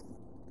since,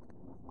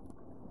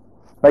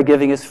 by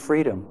giving us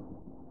freedom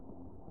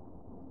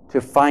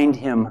to find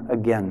Him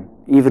again,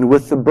 even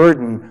with the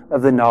burden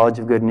of the knowledge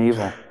of good and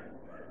evil.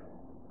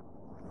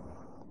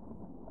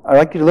 I'd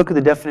like you to look at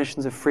the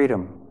definitions of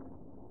freedom.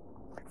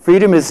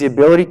 Freedom is the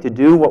ability to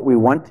do what we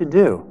want to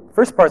do.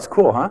 First part's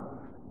cool, huh?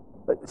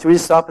 But should we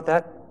just stop at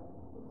that?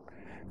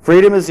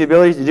 Freedom is the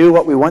ability to do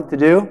what we want to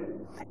do,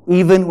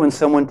 even when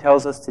someone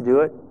tells us to do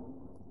it.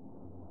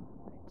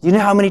 Do you know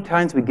how many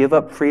times we give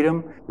up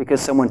freedom because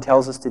someone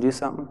tells us to do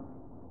something?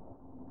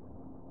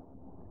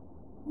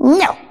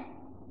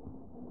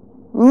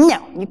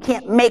 No, you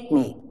can't make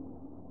me.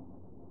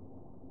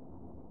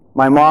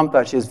 My mom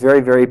thought she was very,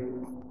 very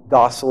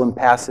docile and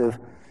passive.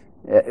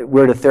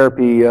 We're at a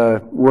therapy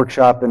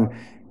workshop, and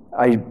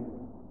I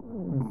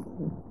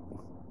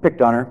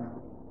picked on her,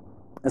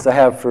 as I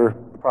have for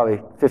probably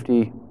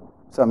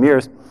 50-some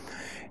years.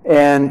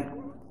 And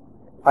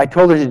I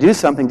told her to do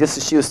something just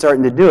as she was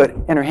starting to do it,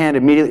 and her hand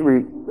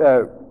immediately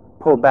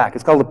pulled back.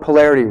 It's called a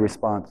polarity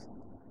response.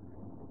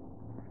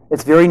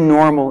 It's very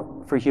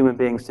normal for human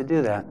beings to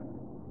do that.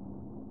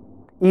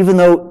 Even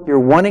though you're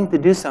wanting to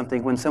do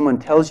something, when someone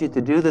tells you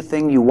to do the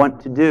thing you want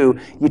to do,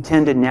 you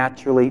tend to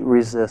naturally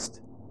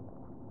resist.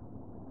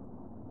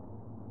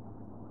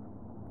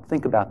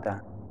 Think about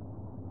that.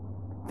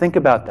 Think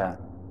about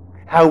that.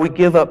 How we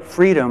give up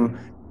freedom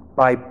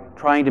by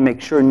trying to make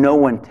sure no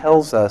one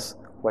tells us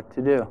what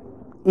to do,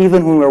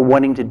 even when we're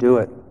wanting to do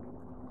it.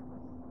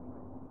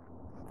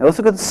 Now let's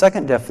look at the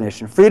second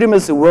definition. Freedom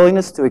is the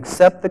willingness to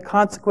accept the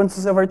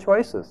consequences of our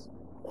choices.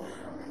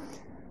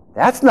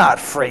 That's not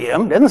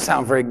freedom. Doesn't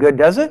sound very good,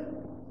 does it?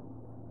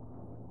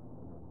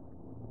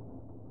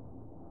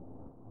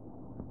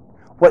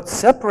 What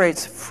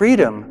separates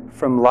freedom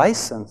from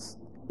license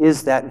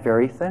is that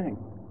very thing,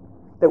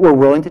 that we're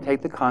willing to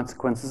take the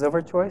consequences of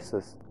our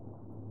choices.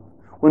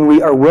 When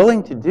we are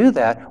willing to do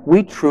that,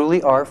 we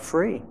truly are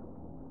free.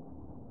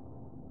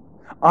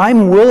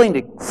 I'm willing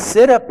to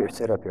sit up here.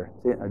 See,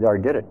 I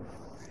already did it.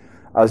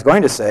 I was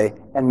going to say,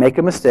 and make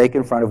a mistake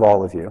in front of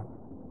all of you.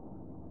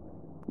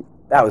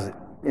 That was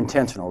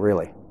intentional,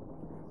 really.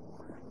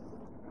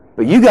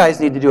 But you guys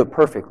need to do it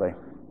perfectly,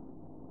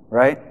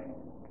 right?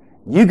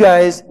 You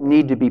guys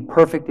need to be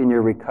perfect in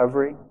your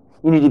recovery.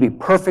 You need to be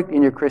perfect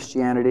in your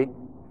Christianity.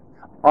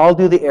 I'll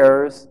do the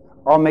errors.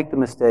 I'll make the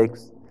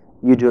mistakes.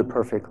 You do it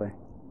perfectly.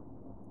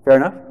 Fair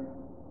enough?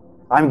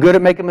 I'm good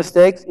at making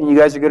mistakes, and you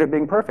guys are good at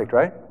being perfect,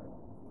 right?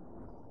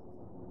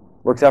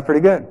 Works out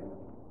pretty good.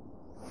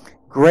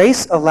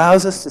 Grace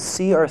allows us to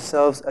see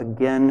ourselves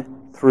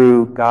again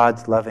through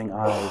God's loving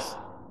eyes,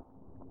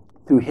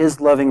 through His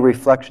loving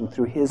reflection,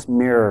 through His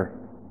mirror.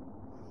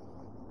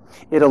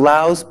 It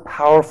allows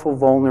powerful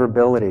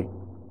vulnerability.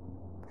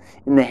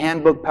 In the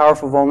handbook,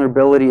 powerful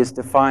vulnerability is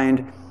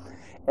defined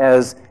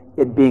as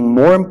it being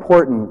more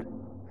important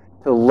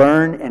to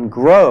learn and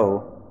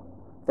grow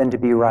than to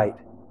be right.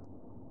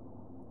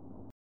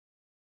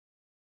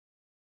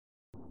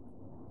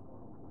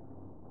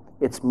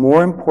 It's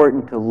more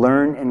important to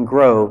learn and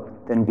grow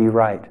than be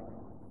right.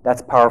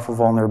 That's powerful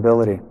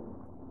vulnerability.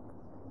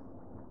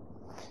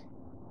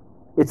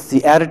 It's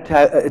the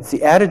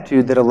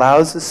attitude that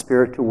allows the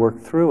Spirit to work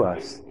through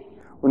us.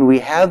 When we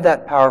have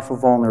that powerful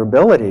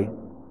vulnerability,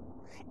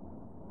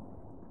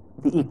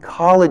 the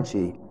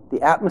ecology,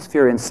 the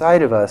atmosphere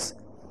inside of us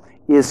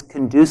is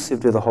conducive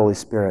to the Holy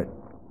Spirit.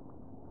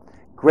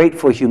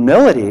 Grateful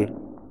humility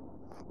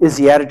is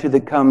the attitude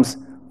that comes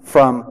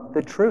from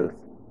the truth.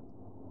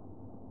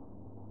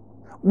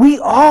 We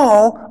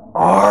all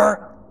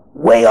are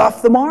way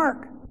off the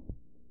mark.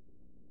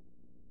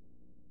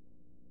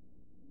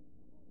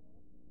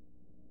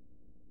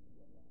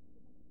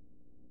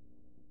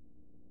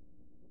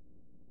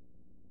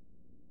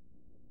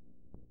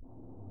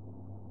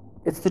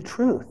 It's the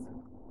truth.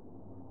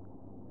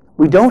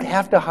 We don't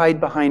have to hide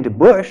behind a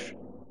bush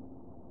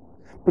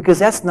because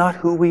that's not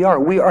who we are.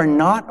 We are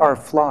not our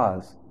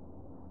flaws.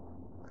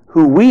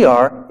 Who we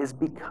are is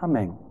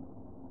becoming.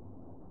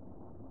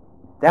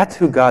 That's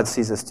who God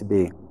sees us to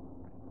be.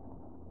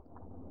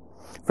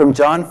 From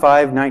John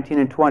 5:19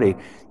 and 20,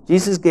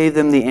 Jesus gave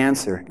them the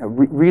answer. Now,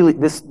 really,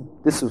 this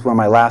was one of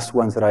my last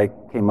ones that I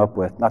came up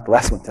with. Not the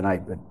last one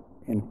tonight, but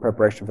in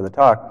preparation for the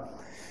talk.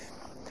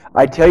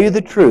 I tell you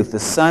the truth, the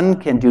Son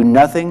can do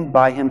nothing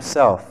by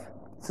himself.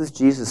 This is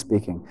Jesus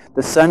speaking.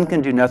 The Son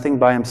can do nothing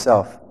by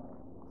himself.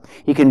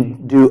 He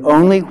can do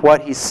only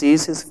what he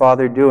sees his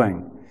Father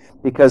doing,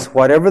 because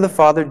whatever the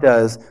Father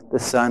does, the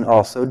Son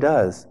also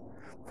does.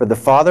 For the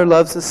Father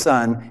loves the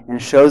Son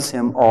and shows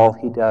him all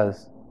he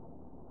does.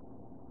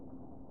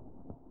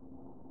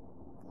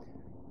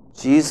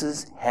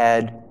 Jesus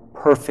had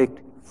perfect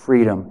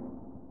freedom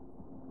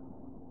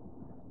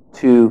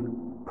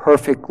to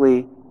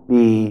perfectly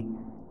be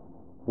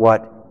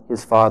what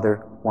his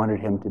Father wanted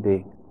him to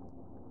be.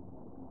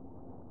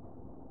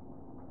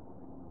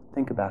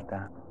 Think about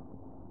that.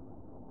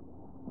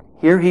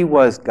 Here he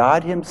was,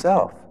 God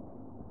himself,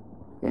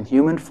 in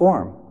human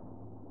form.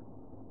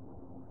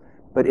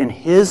 But in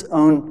his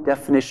own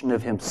definition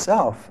of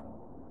himself,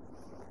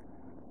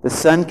 the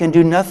Son can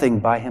do nothing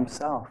by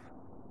himself,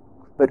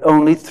 but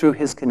only through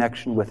his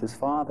connection with his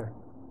Father.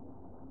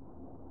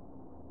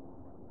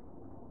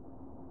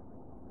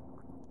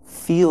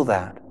 Feel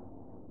that.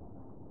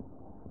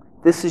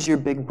 This is your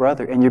big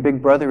brother, and your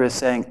big brother is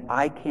saying,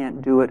 I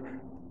can't do it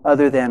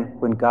other than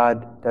when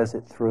God does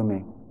it through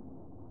me.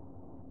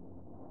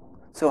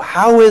 So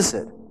how is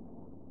it?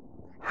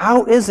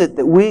 How is it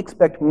that we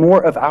expect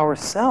more of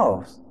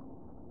ourselves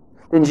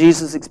than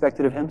Jesus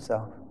expected of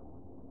himself?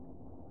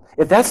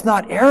 If that's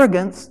not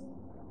arrogance,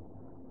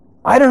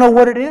 I don't know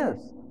what it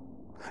is.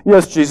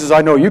 Yes, Jesus,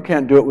 I know you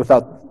can't do it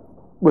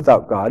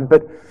without God,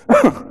 but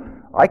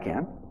I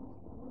can.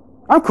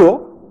 I'm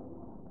cool.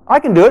 I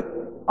can do it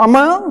on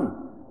my own.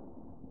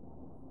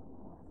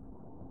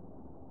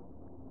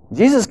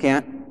 Jesus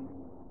can't,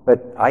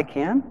 but I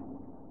can.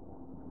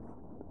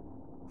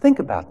 Think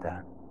about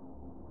that.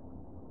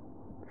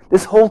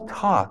 This whole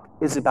talk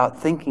is about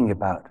thinking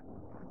about.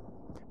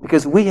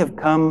 Because we have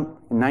come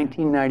in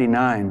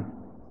 1999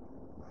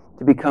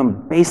 to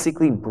become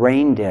basically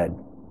brain dead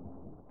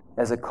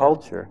as a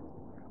culture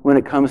when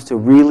it comes to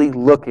really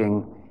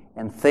looking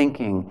and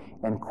thinking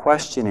and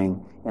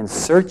questioning and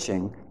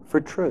searching for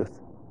truth.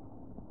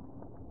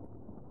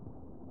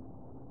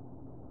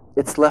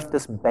 It's left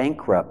us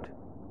bankrupt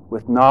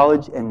with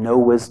knowledge and no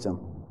wisdom.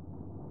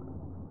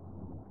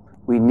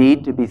 We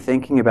need to be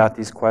thinking about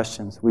these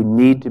questions. We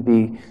need to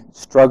be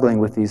struggling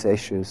with these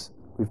issues.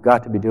 We've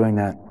got to be doing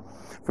that.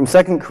 From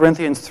 2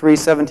 Corinthians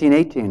 3:17,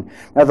 18.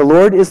 Now the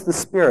Lord is the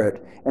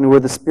Spirit, and where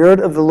the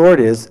Spirit of the Lord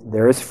is,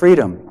 there is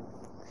freedom.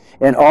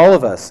 And all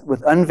of us,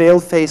 with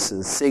unveiled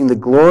faces, seeing the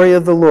glory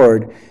of the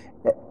Lord,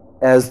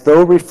 as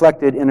though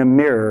reflected in a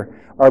mirror,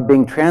 are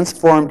being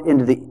transformed,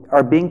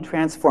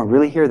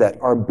 really hear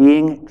that, are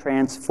being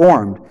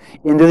transformed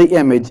into the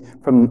image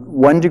from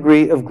one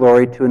degree of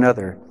glory to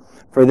another.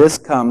 For this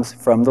comes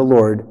from the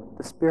Lord,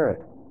 the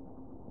Spirit.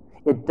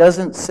 It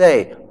doesn't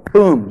say,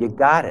 boom, you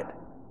got it.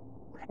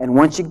 And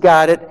once you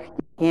got it,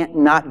 you can't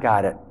not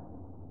got it.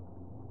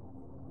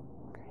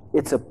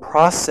 It's a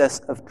process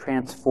of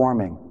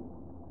transforming.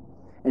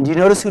 And do you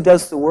notice who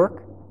does the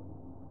work?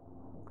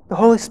 The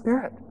Holy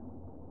Spirit.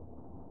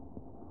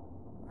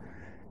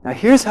 Now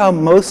here's how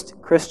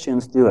most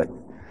Christians do it.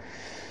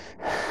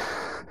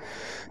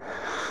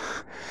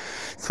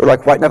 Sort of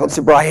like white-knuckled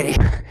sobriety.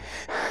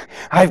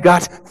 I've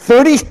got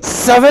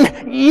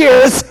 37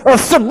 years of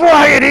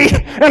sobriety,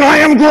 and I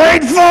am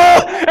grateful,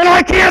 and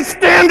I can't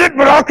stand it,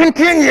 but I'll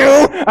continue,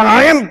 and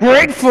I am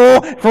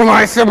grateful for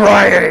my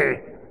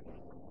sobriety.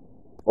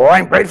 Or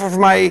I'm grateful for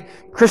my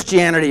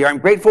Christianity, or I'm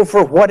grateful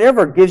for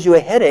whatever gives you a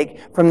headache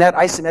from that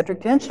isometric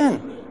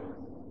tension.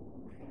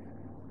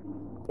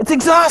 It's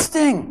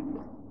exhausting.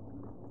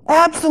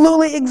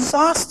 Absolutely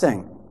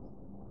exhausting.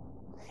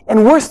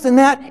 And worse than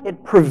that,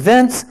 it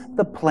prevents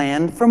the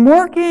plan from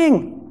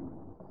working.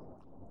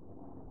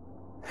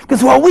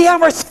 Because while we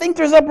have our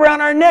sphincters up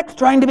around our necks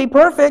trying to be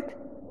perfect,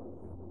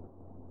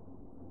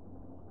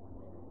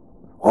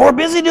 while we're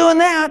busy doing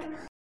that,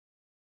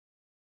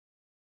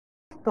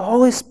 the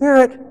Holy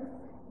Spirit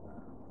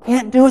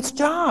can't do its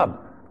job.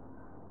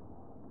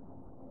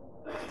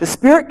 The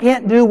Spirit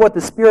can't do what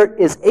the Spirit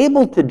is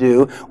able to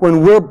do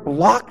when we're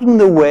blocking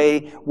the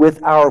way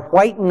with our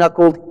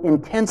white-knuckled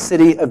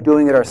intensity of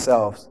doing it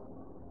ourselves.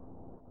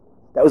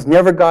 That was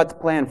never God's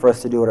plan for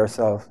us to do it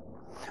ourselves.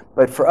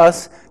 But for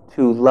us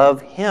to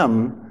love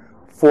Him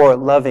for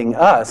loving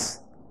us,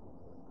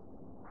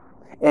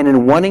 and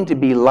in wanting to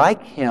be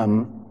like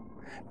Him,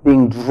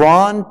 being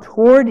drawn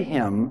toward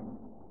Him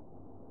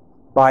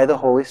by the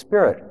Holy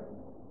Spirit.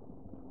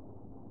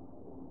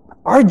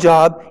 Our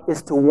job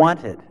is to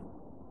want it.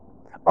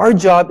 Our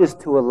job is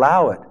to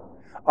allow it.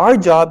 Our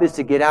job is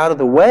to get out of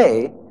the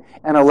way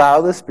and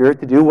allow the Spirit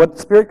to do what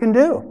the Spirit can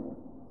do.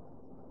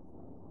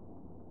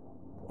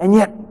 And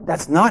yet,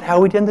 that's not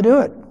how we tend to do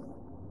it.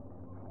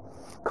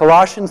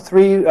 Colossians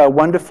 3,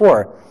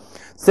 1-4.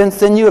 Since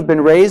then you have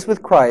been raised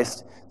with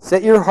Christ,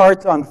 set your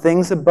hearts on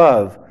things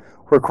above,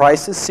 where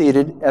Christ is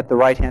seated at the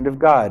right hand of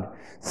God.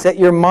 Set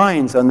your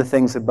minds on the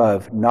things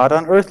above, not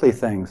on earthly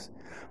things.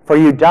 For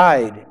you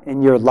died,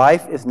 and your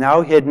life is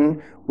now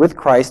hidden with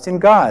Christ in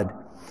God.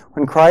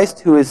 When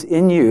Christ, who is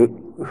in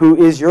you,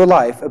 who is your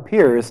life,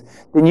 appears,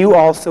 then you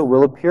also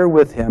will appear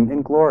with Him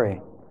in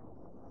glory.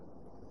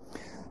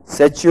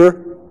 Set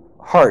your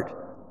heart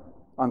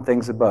on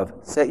things above.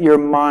 Set your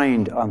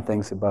mind on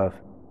things above.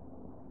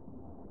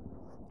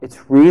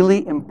 It's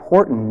really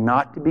important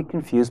not to be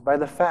confused by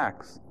the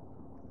facts.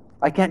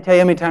 I can't tell you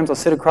how many times I'll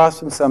sit across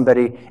from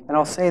somebody and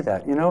I'll say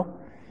that,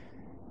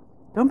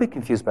 don't be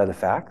confused by the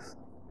facts.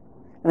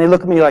 And they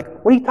look at me like,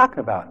 what are you talking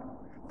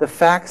about? The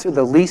facts are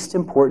the least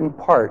important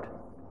part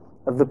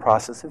of the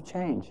process of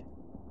change.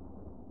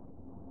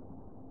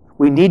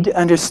 We need to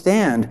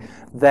understand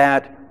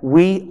that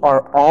we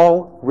are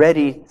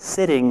already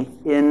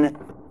sitting in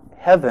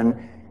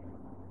heaven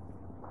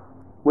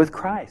with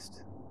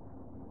Christ.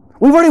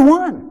 We've already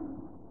won.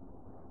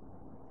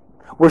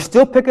 We're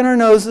still picking our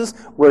noses.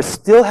 We're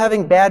still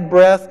having bad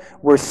breath.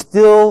 We're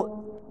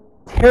still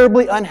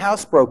terribly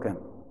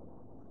unhousebroken.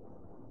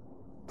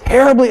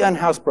 Terribly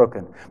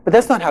unhousebroken. But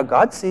that's not how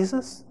God sees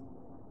us.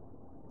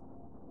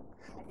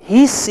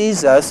 He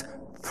sees us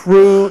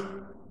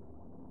through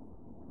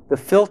the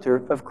filter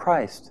of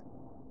Christ.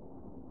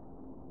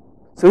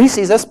 So He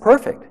sees us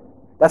perfect.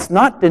 That's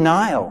not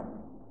denial.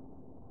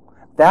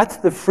 That's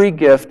the free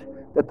gift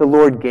that the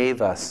Lord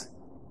gave us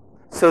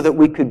so that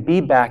we could be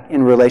back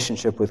in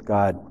relationship with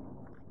God.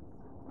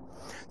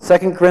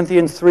 2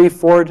 Corinthians 3,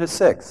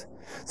 4-6.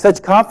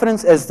 Such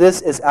confidence as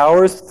this is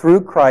ours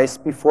through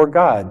Christ before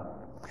God.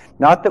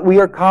 Not that we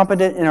are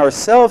competent in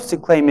ourselves to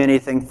claim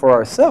anything for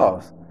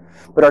ourselves,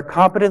 but our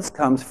competence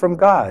comes from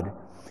God.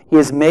 He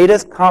has made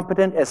us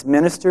competent as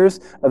ministers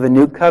of a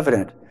new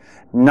covenant,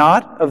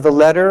 not of the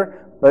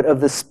letter, but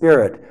of the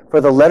Spirit. For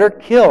the letter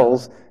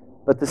kills,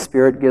 but the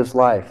Spirit gives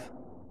life.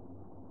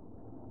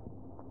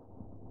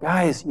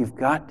 Guys, you've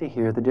got to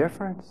hear the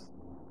difference.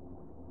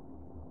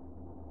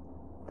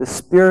 The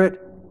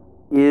Spirit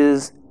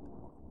is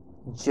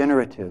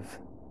generative.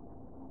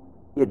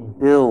 It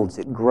builds,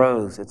 it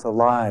grows, it's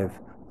alive.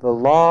 The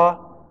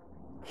law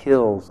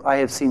kills. I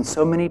have seen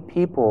so many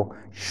people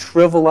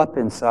shrivel up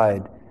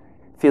inside,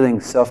 feeling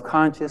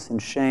self-conscious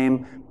and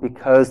shame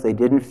because they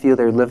didn't feel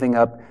they're living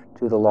up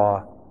to the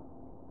law.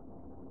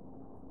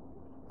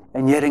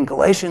 And yet in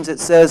Galatians it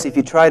says, if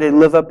you try to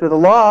live up to the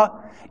law,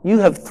 you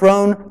have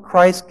thrown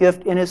Christ's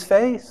gift in His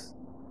face.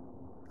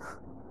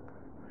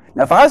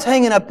 Now, if I was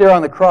hanging up there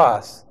on the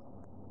cross,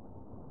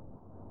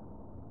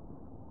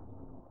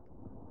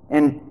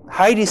 and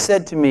Heidi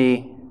said to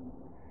me,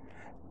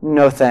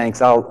 no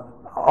thanks,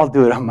 I'll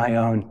do it on my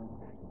own.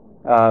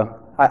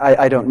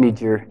 I don't need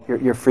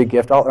your free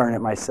gift. I'll earn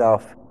it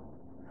myself.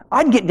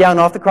 I'd get down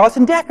off the cross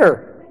and deck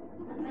her.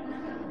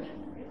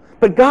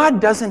 But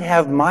God doesn't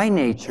have my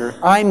nature.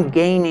 I'm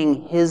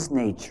gaining His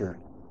nature.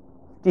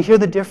 Do you hear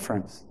the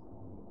difference?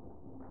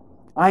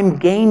 I'm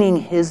gaining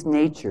His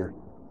nature.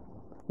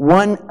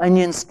 One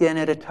onion skin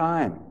at a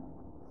time.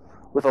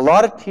 With a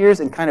lot of tears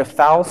and kind of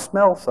foul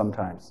smell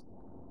sometimes.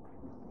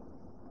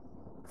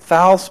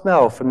 Foul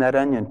smell from that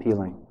onion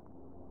peeling.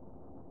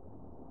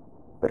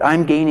 But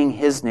I'm gaining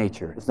His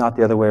nature. It's not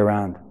the other way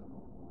around.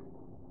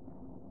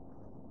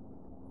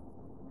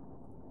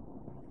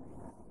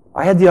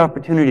 I had the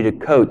opportunity to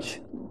coach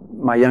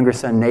my younger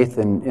son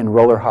Nathan in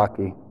roller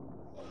hockey.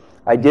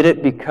 I did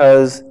it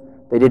because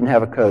they didn't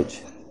have a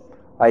coach.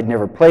 I'd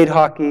never played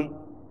hockey.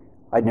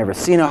 I'd never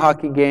seen a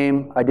hockey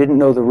game. I didn't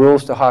know the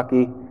rules to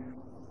hockey.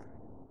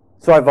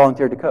 So I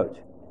volunteered to coach.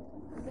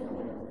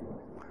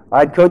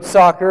 I'd coached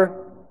soccer.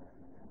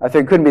 I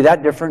figured it couldn't be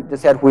that different,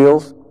 just had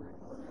wheels.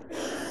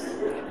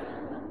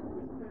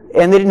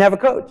 And they didn't have a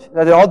coach.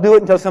 They said, I'll do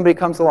it until somebody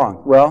comes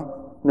along.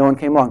 Well, no one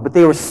came along. But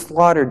they were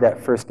slaughtered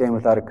that first game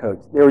without a coach.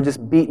 They were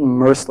just beaten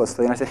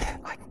mercilessly. And I said,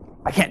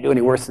 I can't do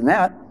any worse than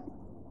that.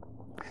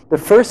 The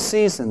first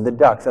season, the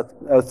Ducks, that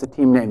was the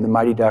team name, the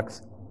Mighty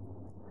Ducks,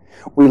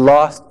 we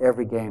lost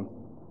every game.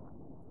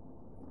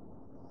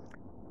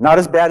 Not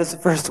as bad as the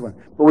first one,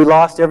 but we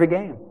lost every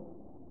game.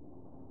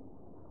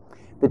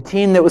 The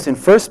team that was in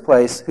first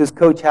place, whose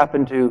coach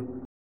happened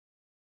to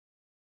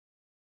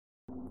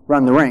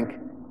run the rink,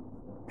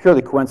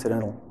 purely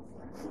coincidental,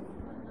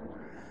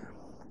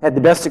 had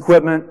the best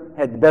equipment,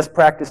 had the best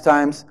practice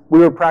times. We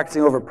were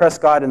practicing over at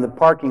Prescott in the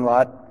parking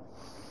lot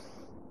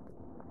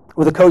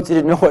with a coach that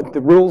didn't know what the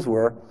rules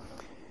were.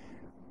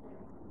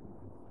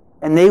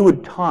 And they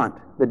would taunt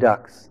the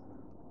Ducks.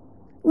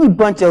 You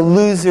bunch of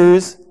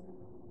losers,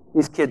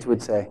 these kids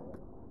would say.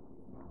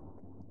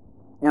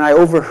 And I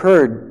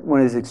overheard one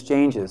of his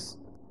exchanges.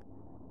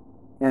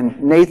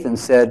 And Nathan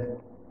said,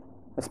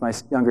 that's my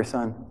younger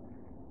son,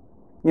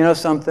 you know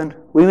something?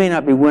 We may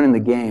not be winning the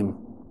game,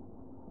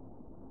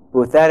 but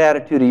with that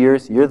attitude of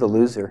yours, you're the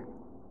loser.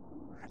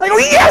 I go,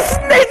 yes,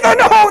 Nathan!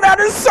 Oh, that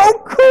is so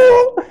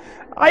cool!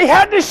 I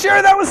had to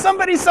share that with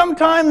somebody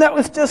sometime. That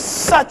was just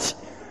such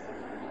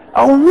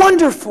a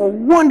wonderful,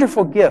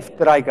 wonderful gift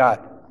that I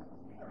got.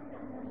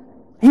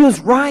 He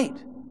was right.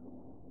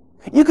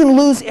 You can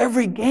lose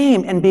every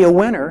game and be a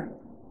winner,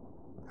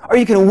 or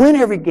you can win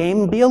every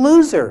game and be a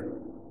loser.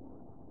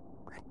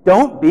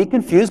 Don't be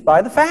confused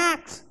by the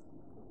facts.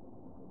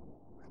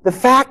 The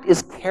fact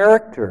is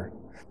character.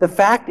 The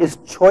fact is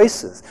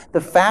choices.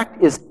 The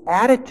fact is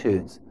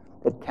attitudes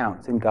that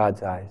counts in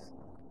God's eyes.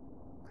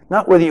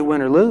 Not whether you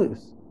win or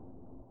lose.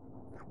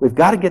 We've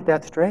got to get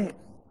that straight.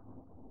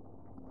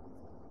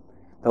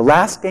 The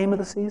last game of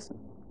the season,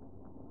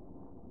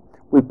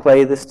 we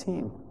play this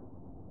team.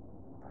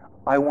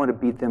 I want to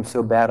beat them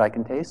so bad I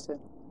can taste it.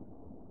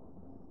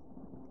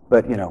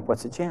 But,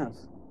 what's the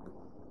chance?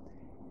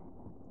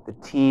 The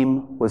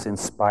team was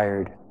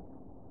inspired.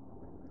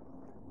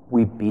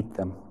 We beat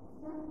them.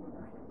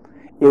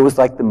 It was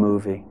like the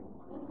movie.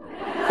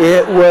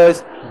 It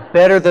was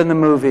better than the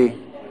movie.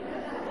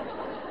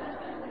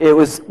 It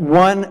was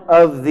one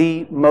of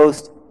the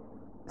most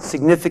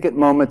significant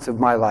moments of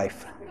my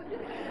life.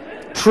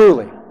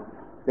 Truly.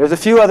 There's a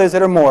few others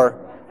that are more,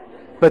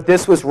 but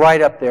this was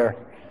right up there.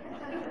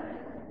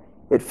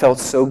 It felt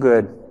so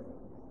good.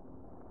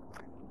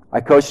 I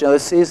coached another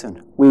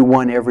season. We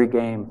won every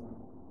game.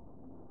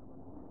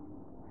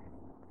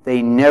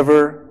 They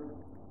never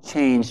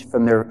changed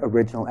from their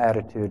original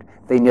attitude.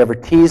 They never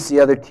teased the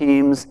other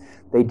teams.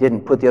 They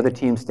didn't put the other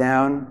teams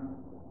down.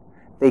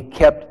 They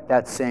kept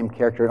that same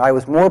character. I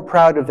was more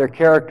proud of their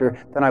character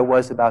than I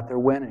was about their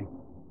winning.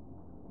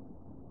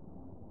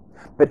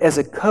 But as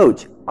a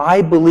coach,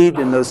 I believed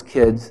in those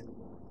kids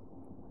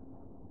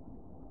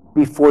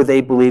before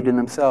they believed in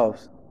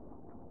themselves.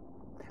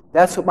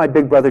 That's what my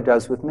big brother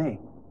does with me.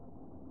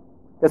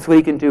 That's what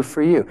he can do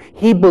for you.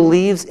 He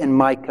believes in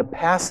my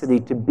capacity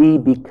to be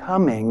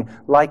becoming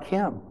like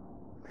him.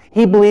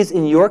 He believes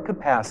in your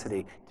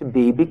capacity to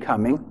be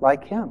becoming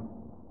like him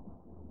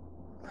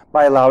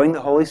by allowing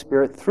the Holy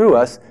Spirit through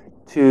us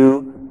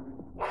to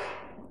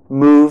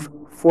move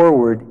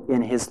forward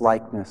in his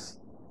likeness.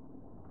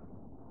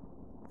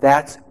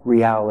 That's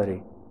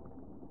reality.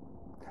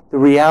 The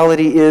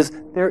reality is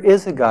there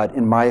is a God,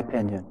 in my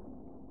opinion.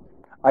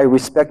 I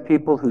respect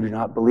people who do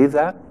not believe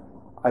that.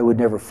 I would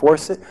never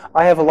force it.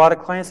 I have a lot of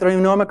clients that don't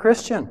even know I'm a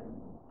Christian.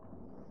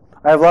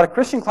 I have a lot of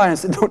Christian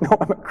clients that don't know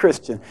I'm a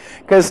Christian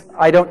because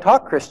I don't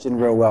talk Christian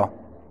real well.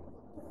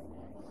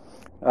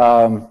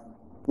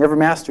 Never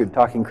mastered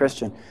talking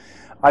Christian.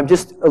 I'm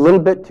just a little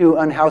bit too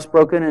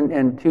unhousebroken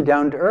and too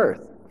down to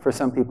earth for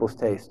some people's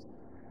taste.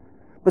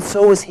 But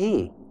so was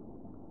he.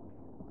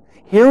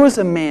 Here was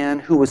a man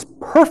who was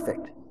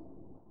perfect.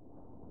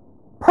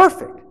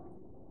 Perfect.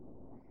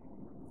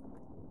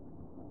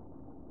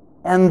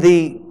 And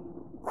the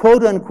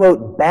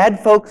quote-unquote bad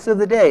folks of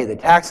the day, the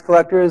tax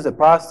collectors, the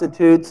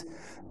prostitutes,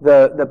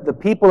 the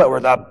people that were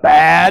the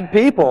bad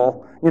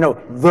people,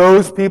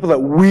 those people that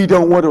we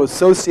don't want to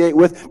associate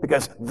with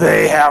because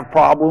they have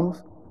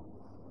problems,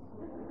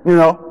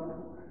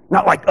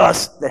 not like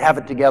us that have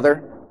it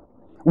together.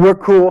 We're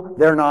cool,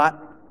 they're not.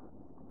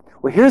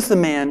 Well, here's the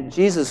man,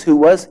 Jesus, who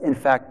was in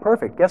fact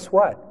perfect. Guess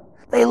what?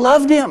 They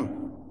loved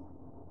him.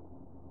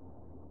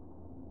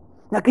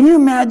 Now, can you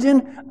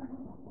imagine,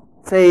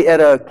 say,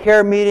 at a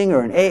care meeting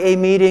or an AA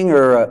meeting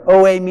or an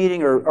OA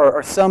meeting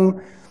or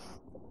some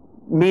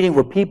meeting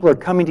where people are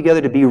coming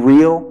together to be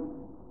real,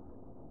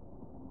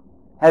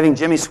 having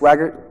Jimmy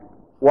Swaggart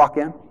walk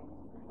in?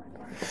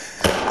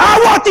 I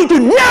want you to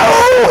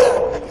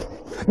know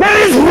that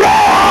it is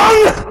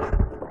wrong!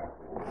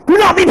 Do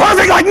not be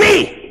perfect like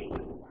me!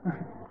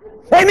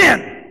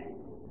 Amen!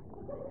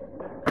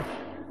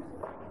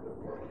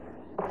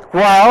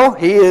 While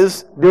he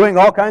is doing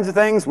all kinds of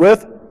things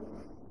with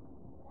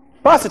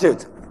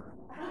prostitutes.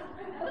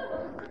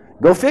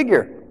 Go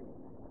figure.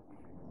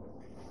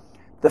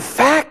 The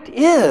fact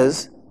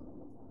is,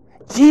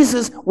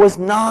 Jesus was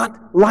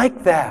not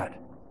like that.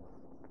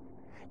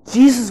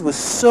 Jesus was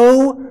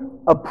so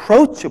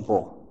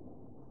approachable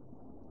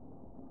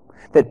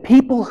that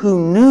people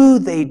who knew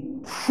they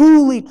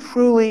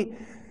truly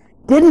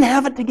didn't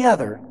have it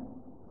together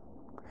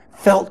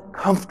felt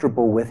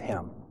comfortable with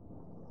him.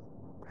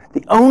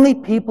 The only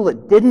people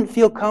that didn't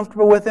feel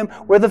comfortable with him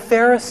were the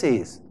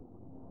Pharisees.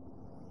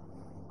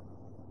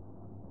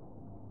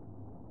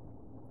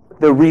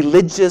 The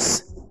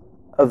religious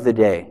of the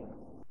day.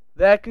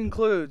 That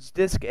concludes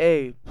Disc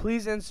A.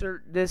 Please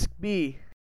insert Disc B.